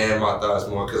understand my thoughts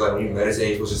more. Cause like when you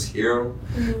meditate, you're supposed to hear them.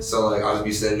 Mm-hmm. So like I'll just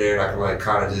be sitting there and I can like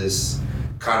kind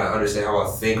of understand how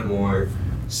I think more.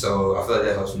 So I feel like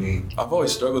that helps me. I've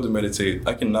always struggled to meditate.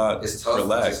 I cannot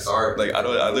relax. Like I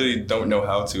literally don't know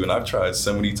how to, and I've tried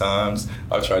so many times.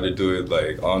 I've tried to do it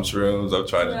like on shrooms. I've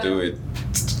tried to do it.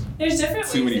 There's different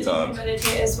ways that you can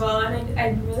meditate as well, and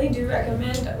I really do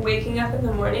recommend waking up in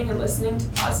the morning and listening to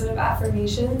positive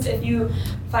affirmations. If you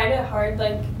find it hard,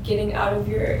 like getting out of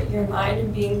your mind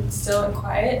and being still and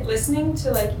quiet, listening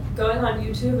to like going on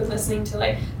YouTube and listening to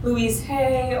like Louise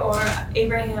Hay or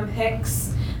Abraham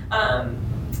Hicks.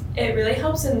 It really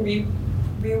helps in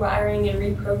rewiring and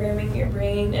reprogramming your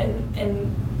brain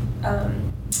and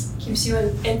keeps you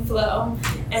in flow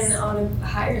and on a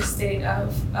higher state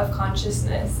of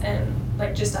consciousness and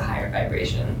like just a higher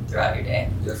vibration throughout your day.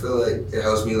 Yeah, I feel like it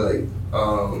helps me like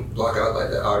block out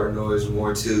like the outer noise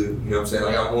more too. You know what I'm saying?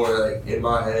 Like I'm more like in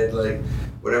my head, like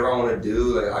whatever I want to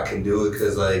do, like I can do it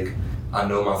because like I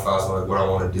know my thoughts on like what I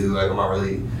want to do. Like I'm not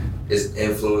really is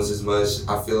influenced as much.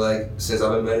 I feel like since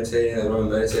I've been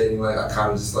meditating, like I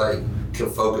kind of just like can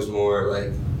focus more,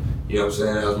 like, you know what I'm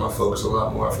saying? It helps my focus a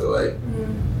lot more, I feel like.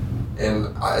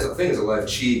 And I think it's a life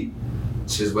cheat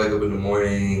to just wake up in the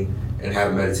morning and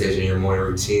have meditation in your morning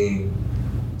routine.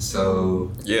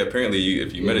 So yeah, apparently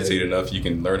if you meditate enough, you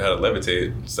can learn how to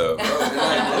levitate. So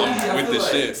I'm with the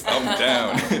shit. I'm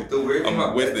down. The weird thing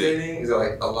about meditating is that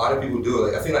like a lot of people do it.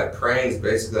 Like I think like praying is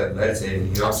basically like meditating.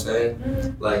 You know what I'm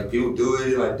saying? Like people do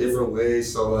it in like different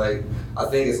ways. So like I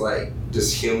think it's like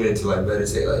just human to like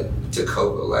meditate, like to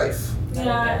cope with life.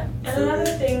 Yeah, and another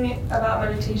thing about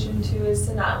meditation too is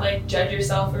to not like judge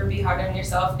yourself or be hard on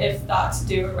yourself if thoughts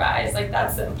do arise. Like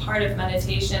that's a part of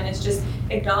meditation. It's just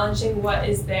acknowledging what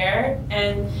is there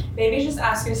and maybe just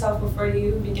ask yourself before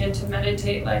you begin to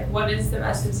meditate, like what is the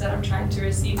message that I'm trying to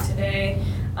receive today?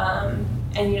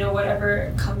 And you know,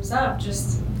 whatever comes up,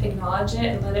 just acknowledge it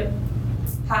and let it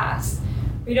pass.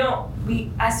 We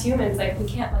as humans, like we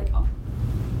can't like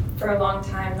for a long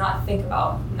time not think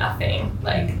about nothing.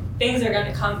 Like things are going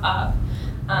to come up.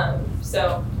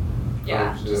 So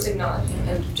yeah, just acknowledging it.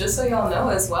 And just so y'all know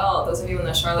as well, those of you in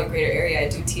the Charlotte greater area, I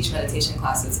do teach meditation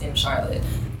classes in Charlotte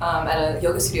at a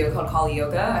yoga studio called Kali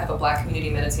Yoga. I have a Black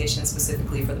community meditation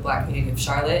specifically for the Black community of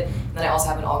Charlotte. And then I also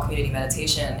have an all community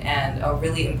meditation. And a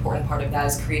really important part of that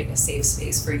is creating a safe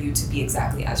space for you to be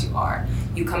exactly as you are.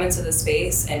 You come into the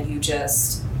space and you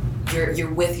just,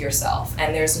 you're with yourself,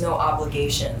 and there's no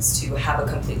obligations to have a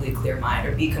completely clear mind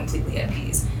or be completely at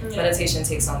peace. Yeah. Meditation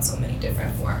takes on so many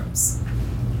different forms.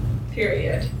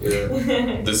 Period.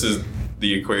 Yeah. This is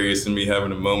the Aquarius in me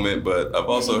having a moment, but I've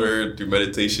also heard through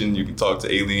meditation you can talk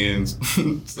to aliens,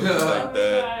 something like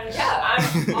that. Yeah,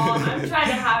 I'm trying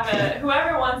to have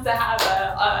whoever wants to have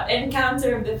a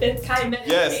encounter of the fifth kind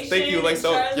meditation. Yes, thank you. Like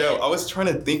so, yo, I was trying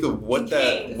to think of what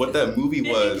that movie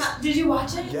was. Did you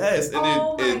watch it? Yes,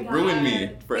 and it ruined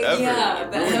me forever. Yeah,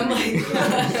 but I'm like,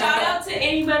 shout out to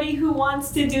anybody who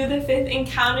wants to do the fifth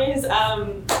encounters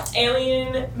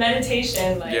alien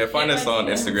meditation. Like, yeah, find us on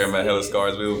Instagram at Hella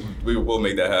Scars. We'll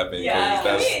make that happen. Yeah,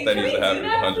 that needs to happen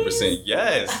 100%.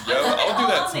 Yes, yo, I'll do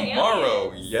that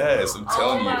tomorrow. Yes, I'm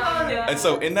telling you. And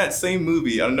so in that same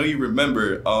movie, I know you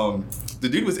remember, the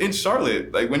dude was in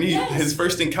Charlotte. Like when his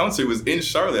first encounter was in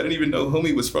Charlotte. I didn't even know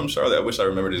homie was from Charlotte. I wish I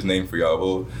remembered his name for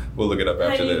y'all. We'll look it up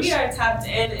after this. We are tapped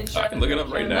in Charlotte. I can look it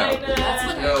up right now. That's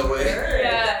what I heard.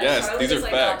 Yeah. Yes, these are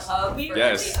facts.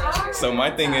 Yes. So my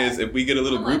thing is, if we get a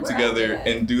little group together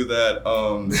and do that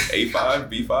A5,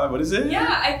 B5, what is it? Yeah,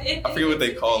 I forget what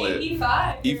they call it.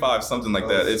 E5. E5, something like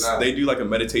that. They do like a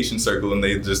meditation circle and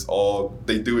they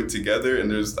do it together,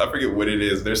 and I forget what it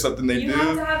is. There's something they do. You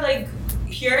have to have like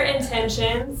pure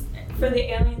intentions for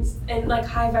the aliens and like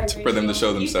high vibration. For them to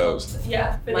show themselves.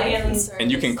 Yeah, for the aliens.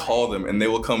 And you can call them and they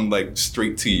will come like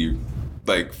straight to you.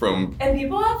 Like from. And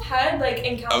people have had like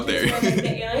encounters out there. where like,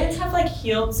 the aliens have like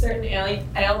healed certain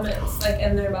ailments like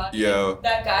in their body. Yeah.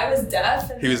 That guy was deaf.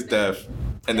 He was deaf.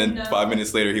 And then 5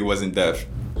 minutes later he wasn't deaf.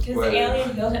 Because the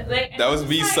alien healed him. Like, that was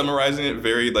me summarizing it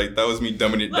that was me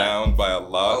dumbing it down by a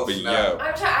lot, but yeah.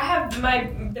 I have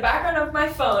the background of my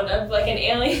phone of like an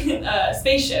alien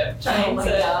spaceship trying God.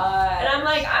 And I'm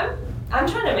like, I'm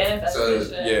trying to manifest this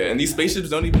shit. Yeah, and these spaceships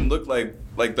don't even look like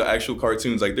the actual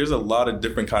cartoons. Like there's a lot of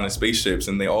different kind of spaceships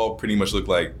and they all pretty much look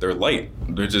like they're light.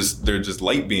 They're just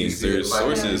light beings. They're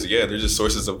sources. Yeah, they're just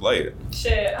sources of light.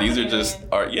 Shit. These are just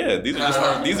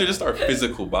our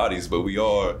physical bodies, but we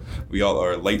all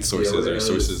are light sources or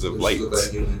sources of light.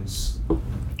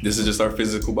 This is just our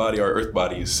physical body, our earth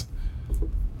bodies.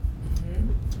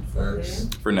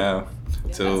 For now.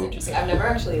 That's interesting. I've never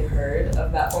actually heard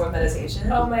of that form of meditation.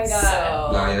 Oh my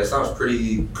god. Nah, that sounds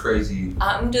pretty crazy.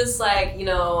 I'm just like, I don't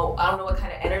know what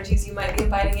kind of energies you might be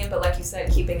inviting in, but like you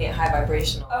said, keeping it high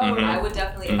vibrational. I would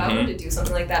definitely, if I were to do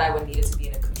something like that, I would need it to be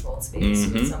in a controlled space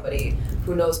with somebody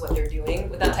who knows what they're doing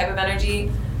with that type of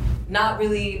energy. Not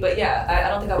really, but yeah, I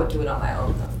don't think I would do it on my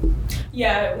own though.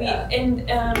 Yeah, and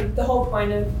the whole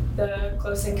point of the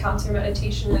close encounter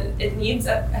meditation, it needs,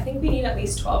 I think we need at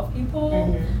least 12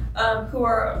 people who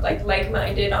are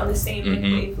like-minded on the same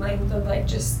wavelength of like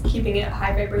just keeping it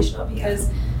high vibrational, because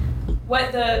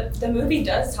what the movie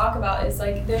does talk about is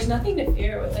like there's nothing to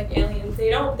fear with like aliens.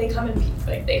 They come in peace,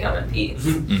 they come in peace.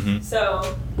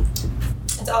 So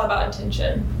it's all about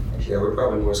intention. Yeah, we're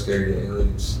probably more scary than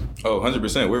aliens. Oh,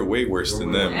 100%. We're way worse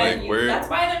than them. That's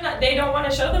why they don't want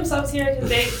to show themselves here,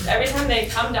 because every time they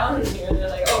come down here, they're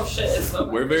like, oh shit, it's low.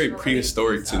 We're very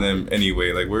prehistoric to them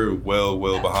anyway. Like we're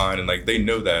well behind, and like they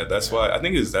know that. That's why I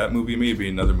think it's that movie, maybe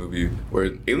another movie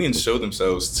where aliens show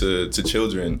themselves to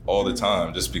children all the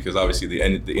time, just because obviously the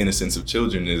innocence of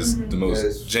children is the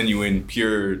most genuine,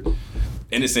 pure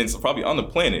innocence probably on the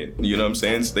planet. You know what I'm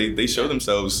saying? So they show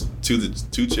themselves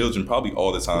to children probably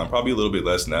all the time, probably a little bit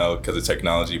less now because of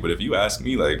technology. But if you ask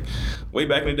me, like way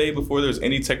back in the day before there's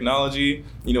any technology,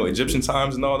 Egyptian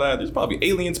times and all that, there's probably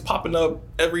aliens popping up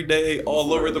every day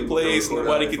all over the place.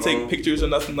 Nobody could take pictures or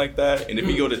nothing like that. And if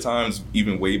you go to times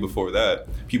even way before that,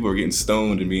 people are getting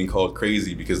stoned and being called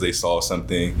crazy because they saw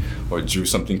something or drew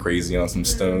something crazy on some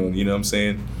stone. You know what I'm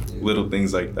saying? Little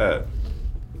things like that.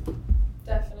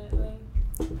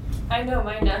 I know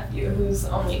my nephew, who's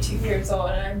only 2 years old,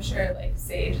 and I'm sure like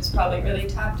Sage is probably really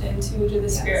tapped into the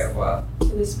spirit world.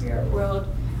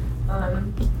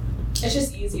 It's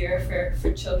just easier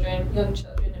for children, young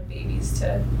children, and babies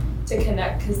to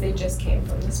connect because they just came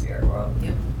from the spirit world.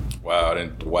 Yep.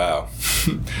 Wow.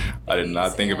 I did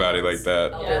not think about it like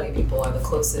that. Elderly people are the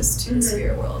closest to the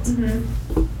spirit world.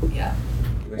 Yeah.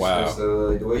 Wow.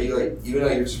 So, the way you even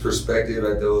your perspective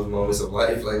at those moments of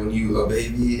life, like when you a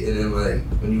baby and then like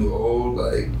when you old,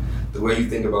 like the way you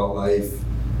think about life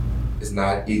is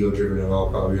not ego driven at all.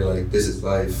 Probably you're like, this is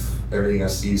life. Everything I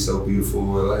see is so beautiful.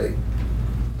 Or like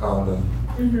don't know.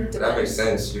 Mm-hmm. That makes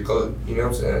sense. You're close. You know what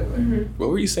I'm saying? Like, Mm-hmm. What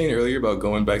were you saying earlier about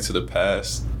going back to the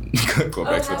past? Going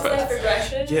back to the past life past.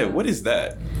 regression? Yeah, what is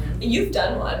that? You've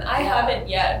done one. I haven't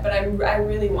yet, but I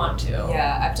really want to.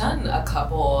 Yeah, I've done a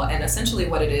couple, and essentially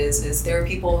what it is there are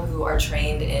people who are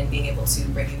trained in being able to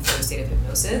bring you through a state of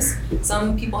hypnosis.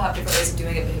 Some people have different ways of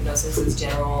doing it, but hypnosis is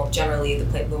generally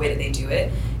the way that they do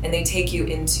it, and they take you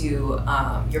into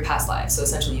your past lives. So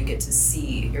essentially you get to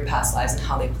see your past lives and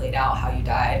how they played out, how you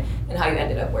died, and how you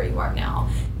ended up where you are now.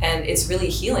 And it's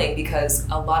really healing because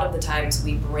a lot of the times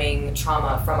we bring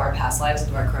trauma from our past lives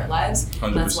into our current lives. 100%.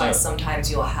 And that's why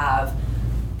sometimes you'll have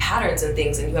patterns and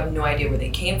things and you have no idea where they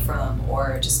came from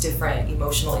or just different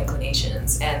emotional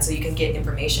inclinations. And so you can get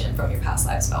information from your past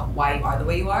lives about why you are the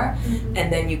way you are. Mm-hmm.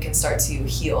 And then you can start to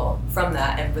heal from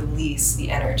that and release the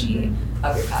energy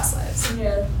of your past lives.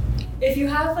 Yeah. If you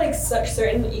have like such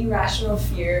certain irrational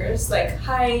fears, like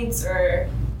heights or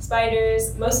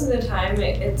spiders, most of the time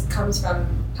it comes from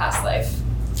past life.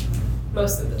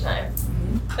 Most of the time.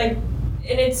 Mm-hmm. Like,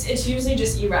 and it's usually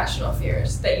just irrational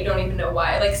fears that you don't even know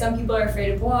why. Like some people are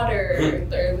afraid of water or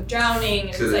they're drowning, and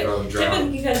it's like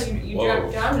typically because you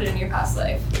drowned in your past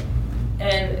life.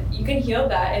 And you can heal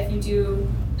that if you do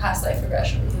past life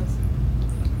regression.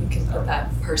 You can put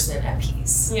that person at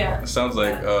peace. Yeah. It sounds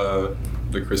like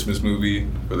the Christmas movie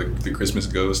or the Christmas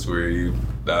Ghost where you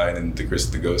die and then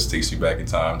the ghost takes you back in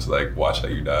time to like watch how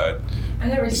you died. I've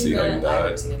never To see seen how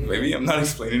that. you died. Maybe I'm not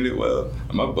explaining it well.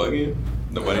 Am I bugging?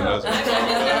 Nobody knows. I've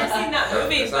never seen that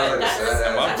movie, but that's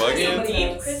Am I bugging? a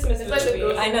deep Christmas It's like the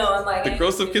movie. I know, I'm like... The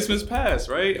Ghost of Christmas Past,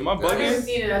 right? Am I I've never bugging?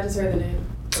 seen it, I just heard the name.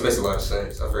 that makes a lot of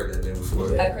sense. I've heard that name before.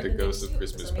 I've heard The Ghost of name too.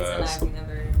 Christmas For some reason, Past. I've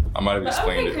never... I might have But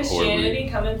explained okay, it horribly. Christianity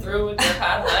coming through with their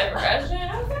past life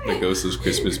regression. Okay. The Ghost of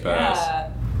Christmas Past.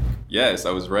 Yeah. Yes,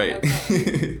 I was right.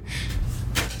 Okay.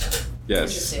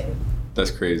 Yes, Interesting.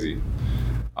 that's crazy.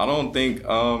 I don't think.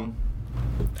 Can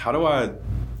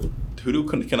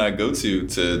I go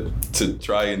to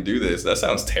try and do this? That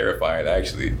sounds terrifying,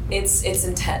 actually. It's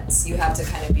intense. You have to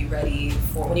kind of be ready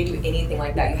for, when you do anything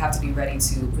like that, you have to be ready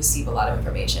to receive a lot of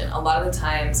information. A lot of the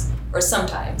times, or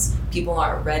sometimes, people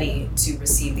aren't ready to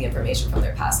receive the information from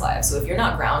their past lives. So if you're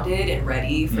not grounded and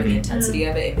ready for the intensity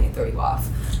of it, it may throw you off.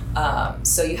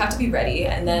 So you have to be ready.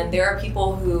 And then there are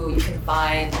people who you can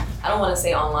find, I don't want to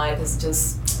say online because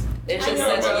it's just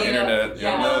know such about a, the internet,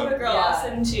 Yeah, I know of a girl. I'll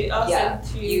send to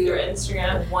you through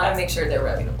Instagram. want to make sure they're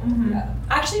reputable. Mm-hmm. Yeah.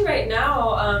 Actually, right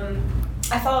now,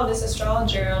 I follow this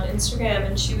astrologer on Instagram,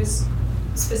 and she was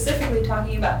specifically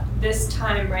talking about this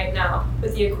time right now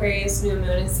with the Aquarius new moon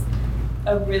is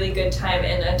a really good time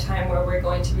and a time where we're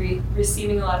going to be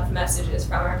receiving a lot of messages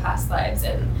from our past lives.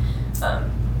 And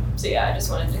so yeah, I just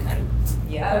wanted to kind of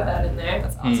put that in there.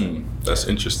 That's awesome. That's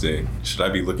interesting. Should I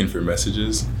be looking for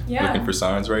messages? Yeah. Looking for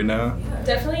signs right now? Yeah.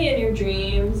 Definitely in your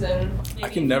dreams, and maybe I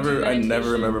you do never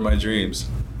meditation. remember my dreams.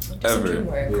 Do some Ever. dream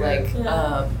work. Yeah. Like,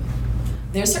 Yeah.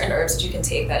 there's certain herbs that you can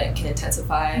take that can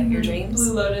intensify your dreams.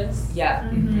 Blue lotus. Yeah.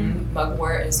 Mhm.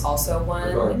 Mugwort is also one.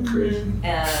 Oh, crazy.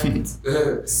 And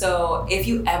so if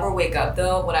you ever wake up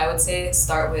though, what I would say,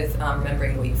 start with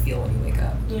remembering what you feel when you wake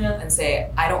up. Yeah. And say,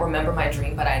 I don't remember my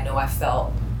dream, but I know I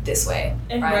felt this way.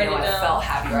 And or I write know it I down. felt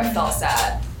happy or I felt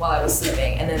sad while I was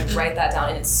sleeping. And then write that down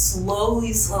and it's slowly,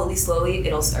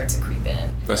 it'll start to creep in.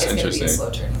 That's it's interesting. It's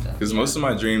gonna be a slow journey though. Because most of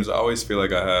my dreams, I always feel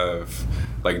like I have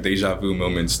like deja vu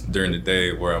moments during the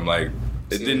day where I'm like,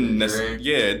 it didn't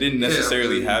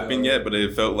necessarily happen yet, but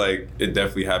it felt like it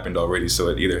definitely happened already. So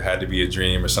it either had to be a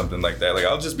dream or something like that. Like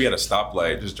I'll just be at a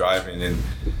stoplight, just driving and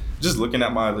just looking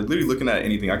at literally looking at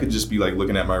anything. I could just be like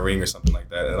looking at my ring or something like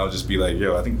that, and I'll just be like,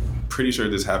 yo, I think pretty sure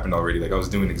this happened already. Like I was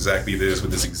doing exactly this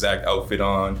with this exact outfit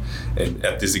on and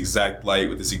at this exact light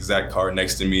with this exact car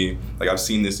next to me. Like I've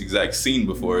seen this exact scene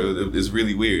before. It's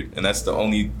really weird, and that's the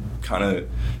only kind of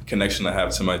connection I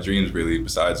have to my dreams, really,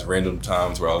 besides random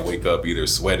times where I'll wake up either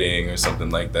sweating or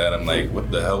something like that. I'm like, what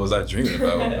the hell was I dreaming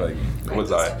about? Like, what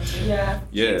was I? Yeah.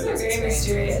 Yeah. Dreams are very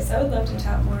mysterious. I would love to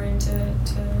tap more into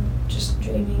just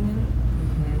dreaming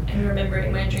and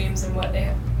remembering my dreams and what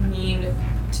they mean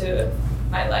to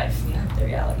my life, the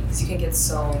reality. Because you can get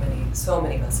so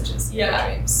many messages in your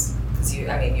dreams. Because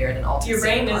you're in an altered Your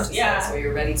state brain of is, consciousness where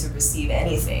you're ready to receive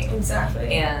anything.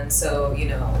 Exactly. And so, you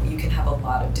can have a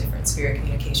lot of different spirit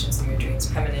communications through your dreams,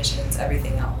 premonitions,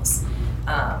 everything else.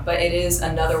 But it is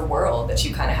another world that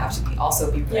you kind of have to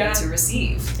be ready to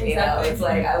receive. Exactly. It's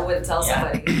like I wouldn't tell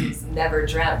somebody who's never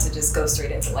dreamt to just go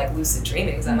straight into like lucid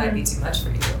dreaming because that might be too much for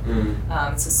you.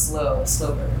 It's a slow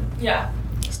burn. Yeah.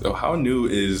 It's So how new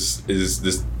is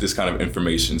this kind of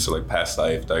information? So like past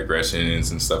life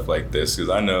digressions and stuff like this? Because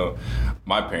I know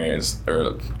my parents,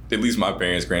 or at least my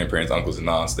parents, grandparents, uncles and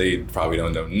aunts, they probably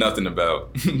don't know nothing about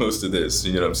most of this.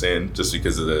 You know what I'm saying? Just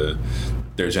because of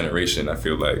their generation, I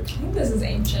feel like. I think this is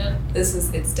ancient.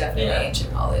 It's definitely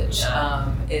ancient knowledge.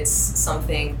 Yeah. It's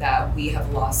something that we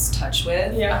have lost touch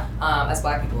with. Yeah. As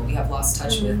Black people, we have lost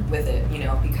touch with it, you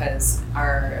know, because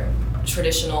our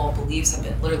traditional beliefs have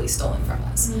been literally stolen from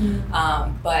us.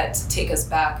 But take us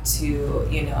back to,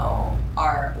 you know,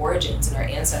 our origins and our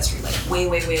ancestry, like way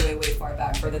far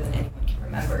back, further than anyone can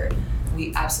remember.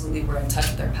 We absolutely were in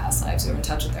touch with our past lives. We were in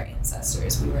touch with our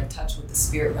ancestors. We were in touch with the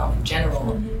spirit realm in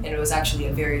general. And it was actually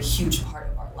a very huge part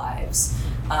of our lives.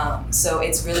 So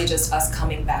it's really just us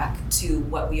coming back to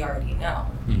what we already know,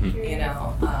 you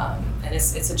know, and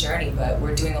it's a journey, but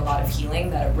we're doing a lot of healing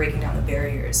that are breaking down the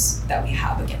barriers that we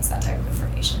have against that type of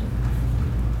information.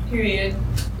 Period.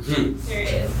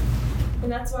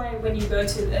 And that's why when you go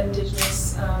to the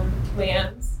indigenous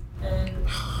lands, and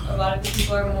a lot of the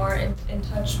people are more in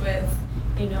touch with,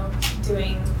 you know,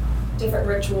 doing different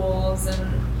rituals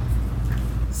and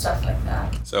stuff like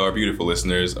that. So our beautiful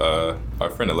listeners, our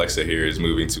friend Alexa here is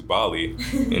moving to Bali,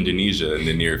 Indonesia in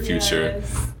the near future.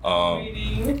 Yes.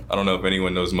 I don't know if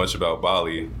anyone knows much about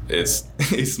Bali. It's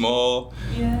a small,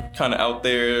 kind of out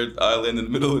there island in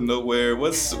the middle of nowhere.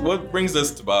 What brings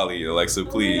us to Bali, Alexa?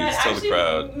 Please tell the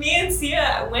crowd. Me and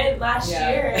Sia went last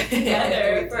year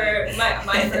together for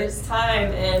my first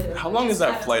time. And how long is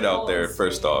that flight out there?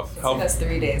 First off, It took us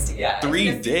 3 days to get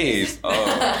 3 days.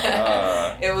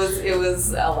 Oh, It was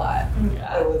a lot.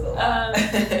 It was a lot.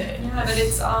 Yeah, but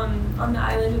it's on the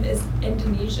island of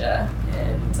Indonesia,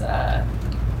 and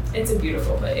it's a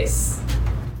beautiful place.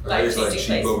 It's like Life-changing cheap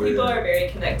place. over People there. are very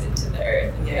connected to the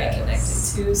earth, and very connected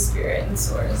to spirit and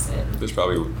source. And there's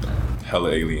probably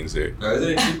hella aliens there. Now, isn't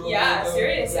it cheap over yeah, there, though?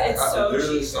 serious. It's I so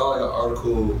literally cheap. saw like an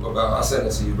article about, I sent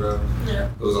it to you, bro. Yeah.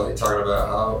 It was like talking about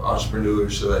how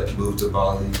entrepreneurs should like move to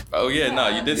Bali. Oh yeah, no,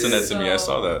 you did send that to me. I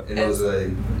saw that. And it was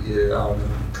like, yeah, I don't know.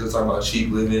 Cause it's talking about cheap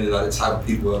living and like the type of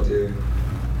people out there.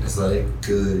 It's like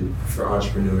good for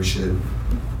entrepreneurship.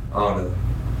 I don't know.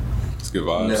 It's good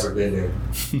vibes. Never been there.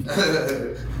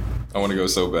 I want to go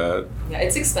so bad. Yeah,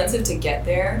 it's expensive to get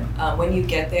there. When you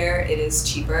get there, it is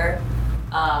cheaper.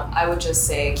 I would just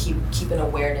say keep an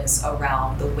awareness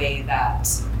around the way that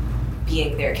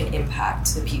being there can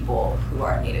impact the people who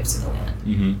are native to the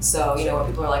land. So, you know, when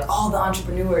people are like, oh, the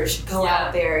entrepreneurs should go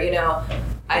out there, you know,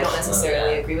 I don't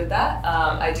necessarily agree with that.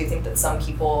 I do think that some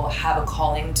people have a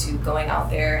calling to going out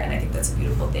there, and I think that's a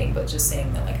beautiful thing, but just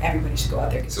saying that like everybody should go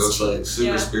out there because So it's like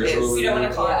super spiritual. You don't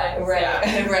want to call it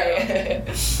right.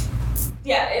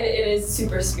 Yeah, it is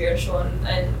super spiritual,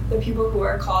 and the people who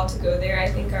are called to go there, I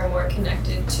think, are more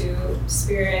connected to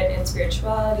spirit and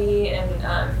spirituality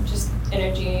and just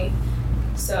energy.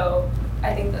 So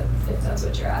I think that if that's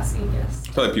what you're asking, yes.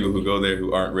 Probably people who go there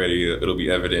who aren't ready, it'll be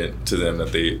evident to them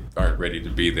that they aren't ready to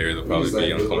be there. They'll probably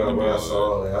be uncomfortable I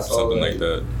saw something like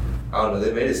that. I don't know,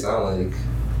 they made it sound like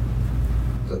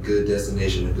a good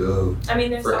destination to go. I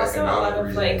mean, there's for also a lot of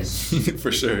reasons.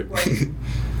 For sure.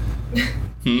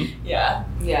 Yeah.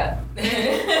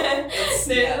 There's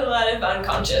a lot of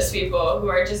unconscious people who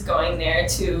are just going there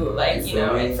to, like, you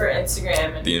know, for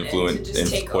Instagram and, the and to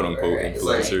just take quote unquote over and,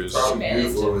 like, influencers. Probably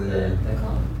beautiful over there.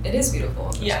 It is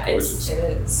beautiful. Yeah, It it's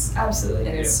is. absolutely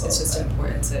And beautiful. it's just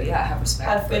important to have respect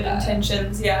have for good that.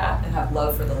 intentions, yeah. And have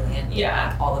love for the land.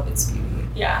 Yeah. And all of its beauty.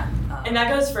 Yeah. And that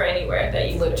goes for anywhere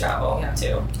that you would travel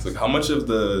to. It's like how much of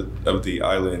the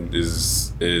island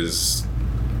is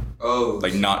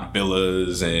like not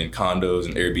villas and condos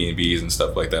and Airbnbs and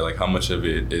stuff like that? Like how much of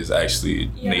it is actually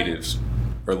natives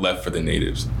or left for the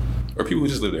natives? Or people who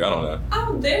just live there, I don't know.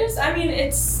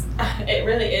 It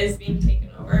really is being taken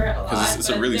over a lot. Because it's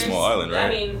a really small island, right? I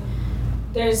mean,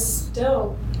 there's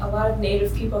still a lot of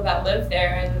native people that live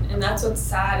there, and that's what's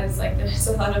sad is, like, there's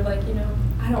a lot of, like, you know,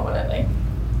 I don't want to, like,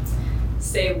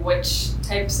 say which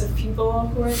types of people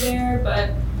who are there,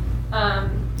 but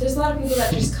there's a lot of people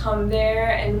that just come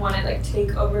there and want to, like,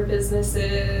 take over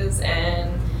businesses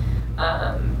and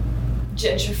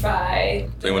gentrify.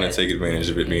 They want to take advantage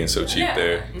of it being so cheap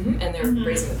there. And they're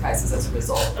raising the prices as a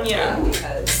result. Yeah.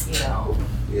 Because, you know.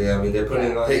 Yeah, I mean, they're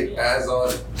putting like ads on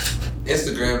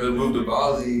Instagram to move to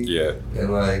Bali. Yeah.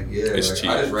 And like, It's like, cheap.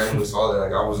 I just randomly saw that.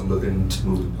 Like, I wasn't looking to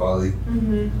move to Bali.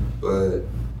 But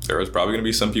There was probably going to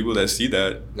be some people that see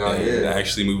that and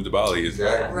actually move to Bali.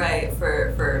 Exactly. Right,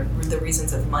 for the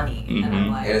reasons of money. And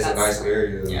I'm like, And it's a that's nice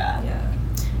area.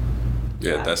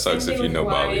 Yeah, that sucks Same if thing you know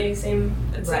with Hawaii, Bali.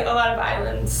 It's like a lot of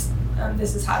islands.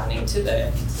 this is happening to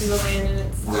the land, and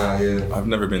it's. Nah, yeah. I've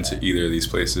never been to either of these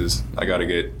places. I gotta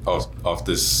get off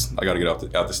this. I gotta get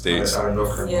out the states. Out of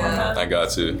North Carolina. Yeah. I got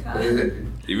to. Okay.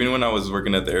 Even when I was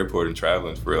working at the airport and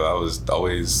traveling for real, I was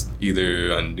always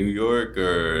either in New York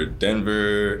or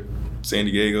Denver, San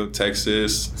Diego,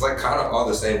 Texas. It's like kind of all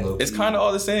the same look. It's kind of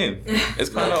all the same. It's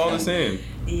kind of all the same.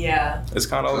 Yeah. It's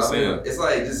kind of all the same. It's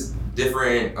like just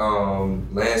different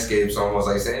landscapes almost.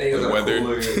 Like San Diego's like Weather.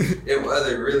 cooler. Yeah,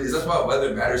 weather really. That's why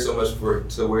weather matters so much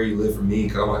to where you live for me.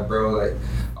 Cause I'm like, bro, like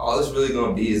all it's really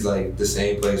gonna be is like the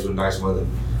same place with nice weather.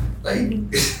 Like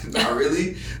not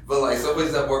really, but like some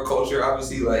places have more culture.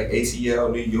 Obviously, like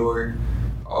ATL, New York,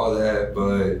 all that.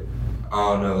 But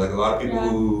I don't know. Like a lot of people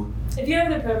who. If you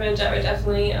have the privilege, I would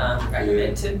definitely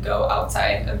recommend to go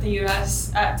outside of the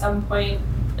U.S. at some point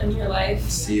in your life.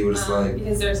 See what it's like.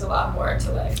 Because there's a lot more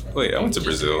to life. Wait, I went to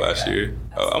Brazil last year.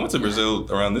 I went to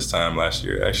Brazil around this time last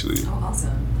year, actually. Oh,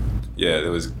 awesome. Yeah, it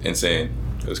was insane.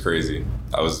 It was crazy.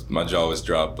 My jaw was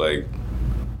dropped like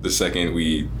the second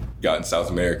we got in South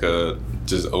America,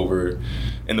 just over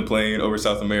in the plane over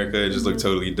South America. It just looked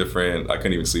totally different. I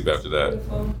couldn't even sleep after that.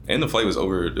 Beautiful. And the flight was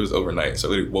over. It was overnight, so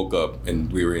we woke up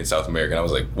and we were in South America. And I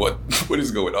was like, "What? What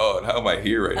is going on? How am I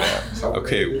here right now?"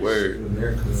 Okay,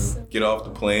 word. Get off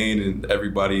the plane and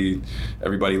everybody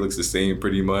looks the same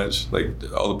pretty much. Like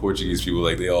all the Portuguese people,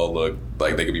 like they all look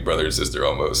like they could be brother and sister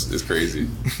almost. It's crazy.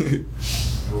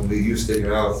 You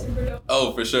sticking out. Super dope.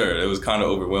 Oh, for sure. It was kind of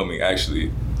overwhelming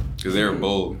actually, because they were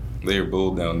bold. They were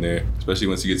bold down there, especially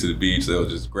once you get to the beach. They'll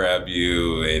just grab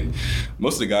you, and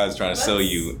most of the guys trying to sell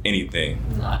you anything.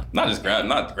 Not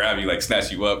grab you like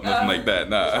snatch you up, nothing like that.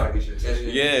 Nah. Trying to get your attention.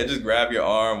 Yeah, just grab your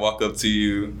arm, walk up to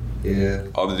you. Yeah.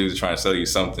 All the dudes are trying to sell you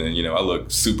something. You know, I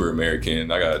look super American.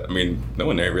 No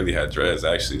one there really had dreads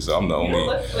actually, so I'm the You only. don't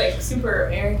look like super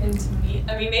American to me.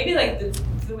 I mean, maybe like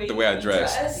the way I you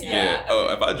dress. Yeah.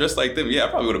 Oh, if I dressed like them, I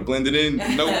probably would have blended in,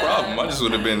 no problem. I just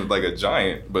would have been like a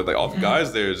giant. But like all the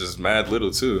guys there is just mad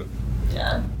little too.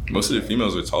 Yeah. Most of the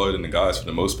females were taller than the guys for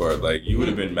the most part. Like you would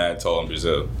have been mad tall in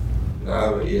Brazil.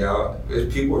 Nah, but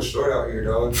people are short out here,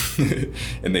 dog.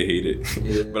 And they hate it.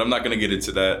 Yeah. But I'm not gonna get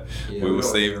into that. Yeah, we will we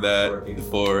don't save care that about short people.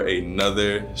 for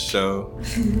another show.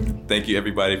 Thank you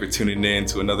everybody for tuning in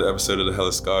to another episode of the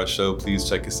Hella Scar Show. Please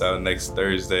check us out next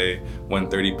Thursday,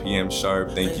 1:30 p.m.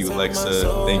 sharp. Thank you,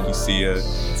 Alexa. Thank you, Sia.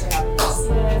 Thanks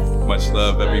for having us. Much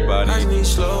love, everybody. I just need to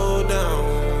slow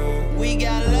down. We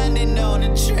got London on the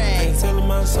track. Ain't telling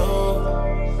my soul.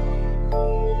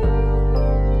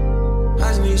 I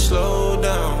just need to slow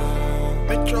down.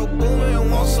 Metro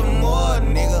Boomin want some more,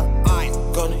 nigga.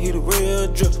 Gonna hit a real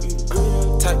drip.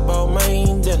 Type ball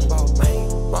main dinner.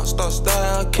 Rockstar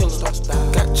style killer.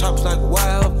 Got chops like a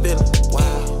wild villain.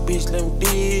 Bitch, let me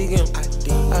dig in.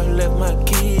 I left my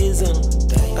kids in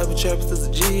them. I been trapping since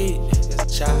a G.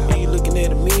 You looking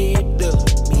at a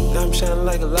mid-dealer. I'm shining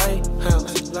like a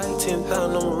lighthouse. 10,000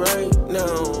 on me right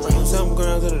now. 7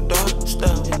 grams in the dark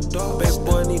style. Baby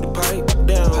boy need to pipe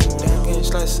down. Getting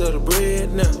slice of the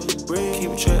bread now.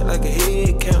 Keep a track like a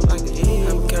head count. I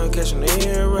been count catching the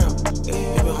air out.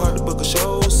 It been hard to book a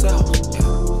show south.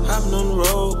 Hopping on the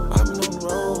road.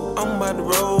 I'm about to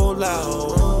roll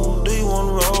out. Do you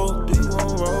wanna roll?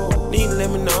 Need to let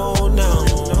me know now.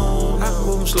 I been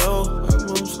moving slow.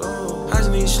 I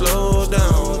just need to slow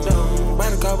down. By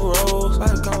the couple rolls.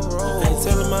 Ain't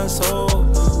telling my soul.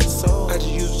 I just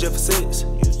use Jeff for 6.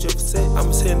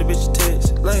 I'ma send the bitch a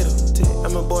text later.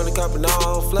 I'm a boy to copping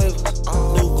all flavors.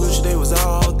 New Gucci, they was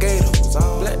all gator.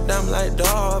 Black diamond like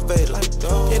Darth Vader.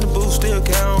 In the booth, still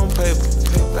count paper.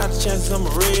 Lot of chances, I'm a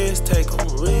risk taker.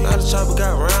 Lot of chopper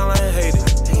got round like hated.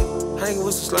 Hanging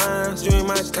with some slimes, you ain't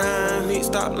my kind. Need to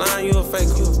stop lying, you a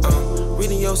faker.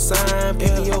 Reading your sign,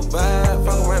 picking your vibe.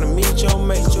 Fuck around and meet your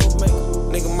mate.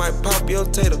 Nigga might pop your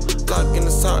tater. Glock in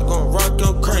the sock, gon' rock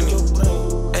your cranium.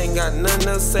 Ain't got nothing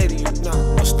else to say to you.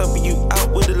 I'm stumping you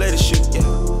out with the latest shoot.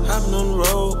 Hopping on the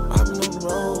road.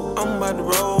 I'm about to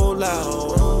roll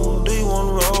out. Do you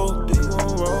wanna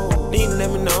roll? Need to let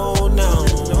me know now.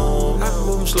 I been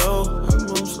moving slow.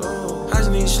 I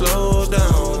just need to slow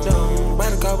down. By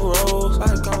the couple rolls.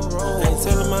 Ain't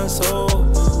telling my soul.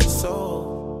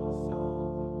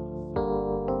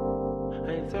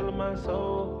 Ain't telling my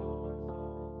soul.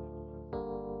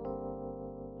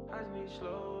 I just need to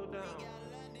slow down.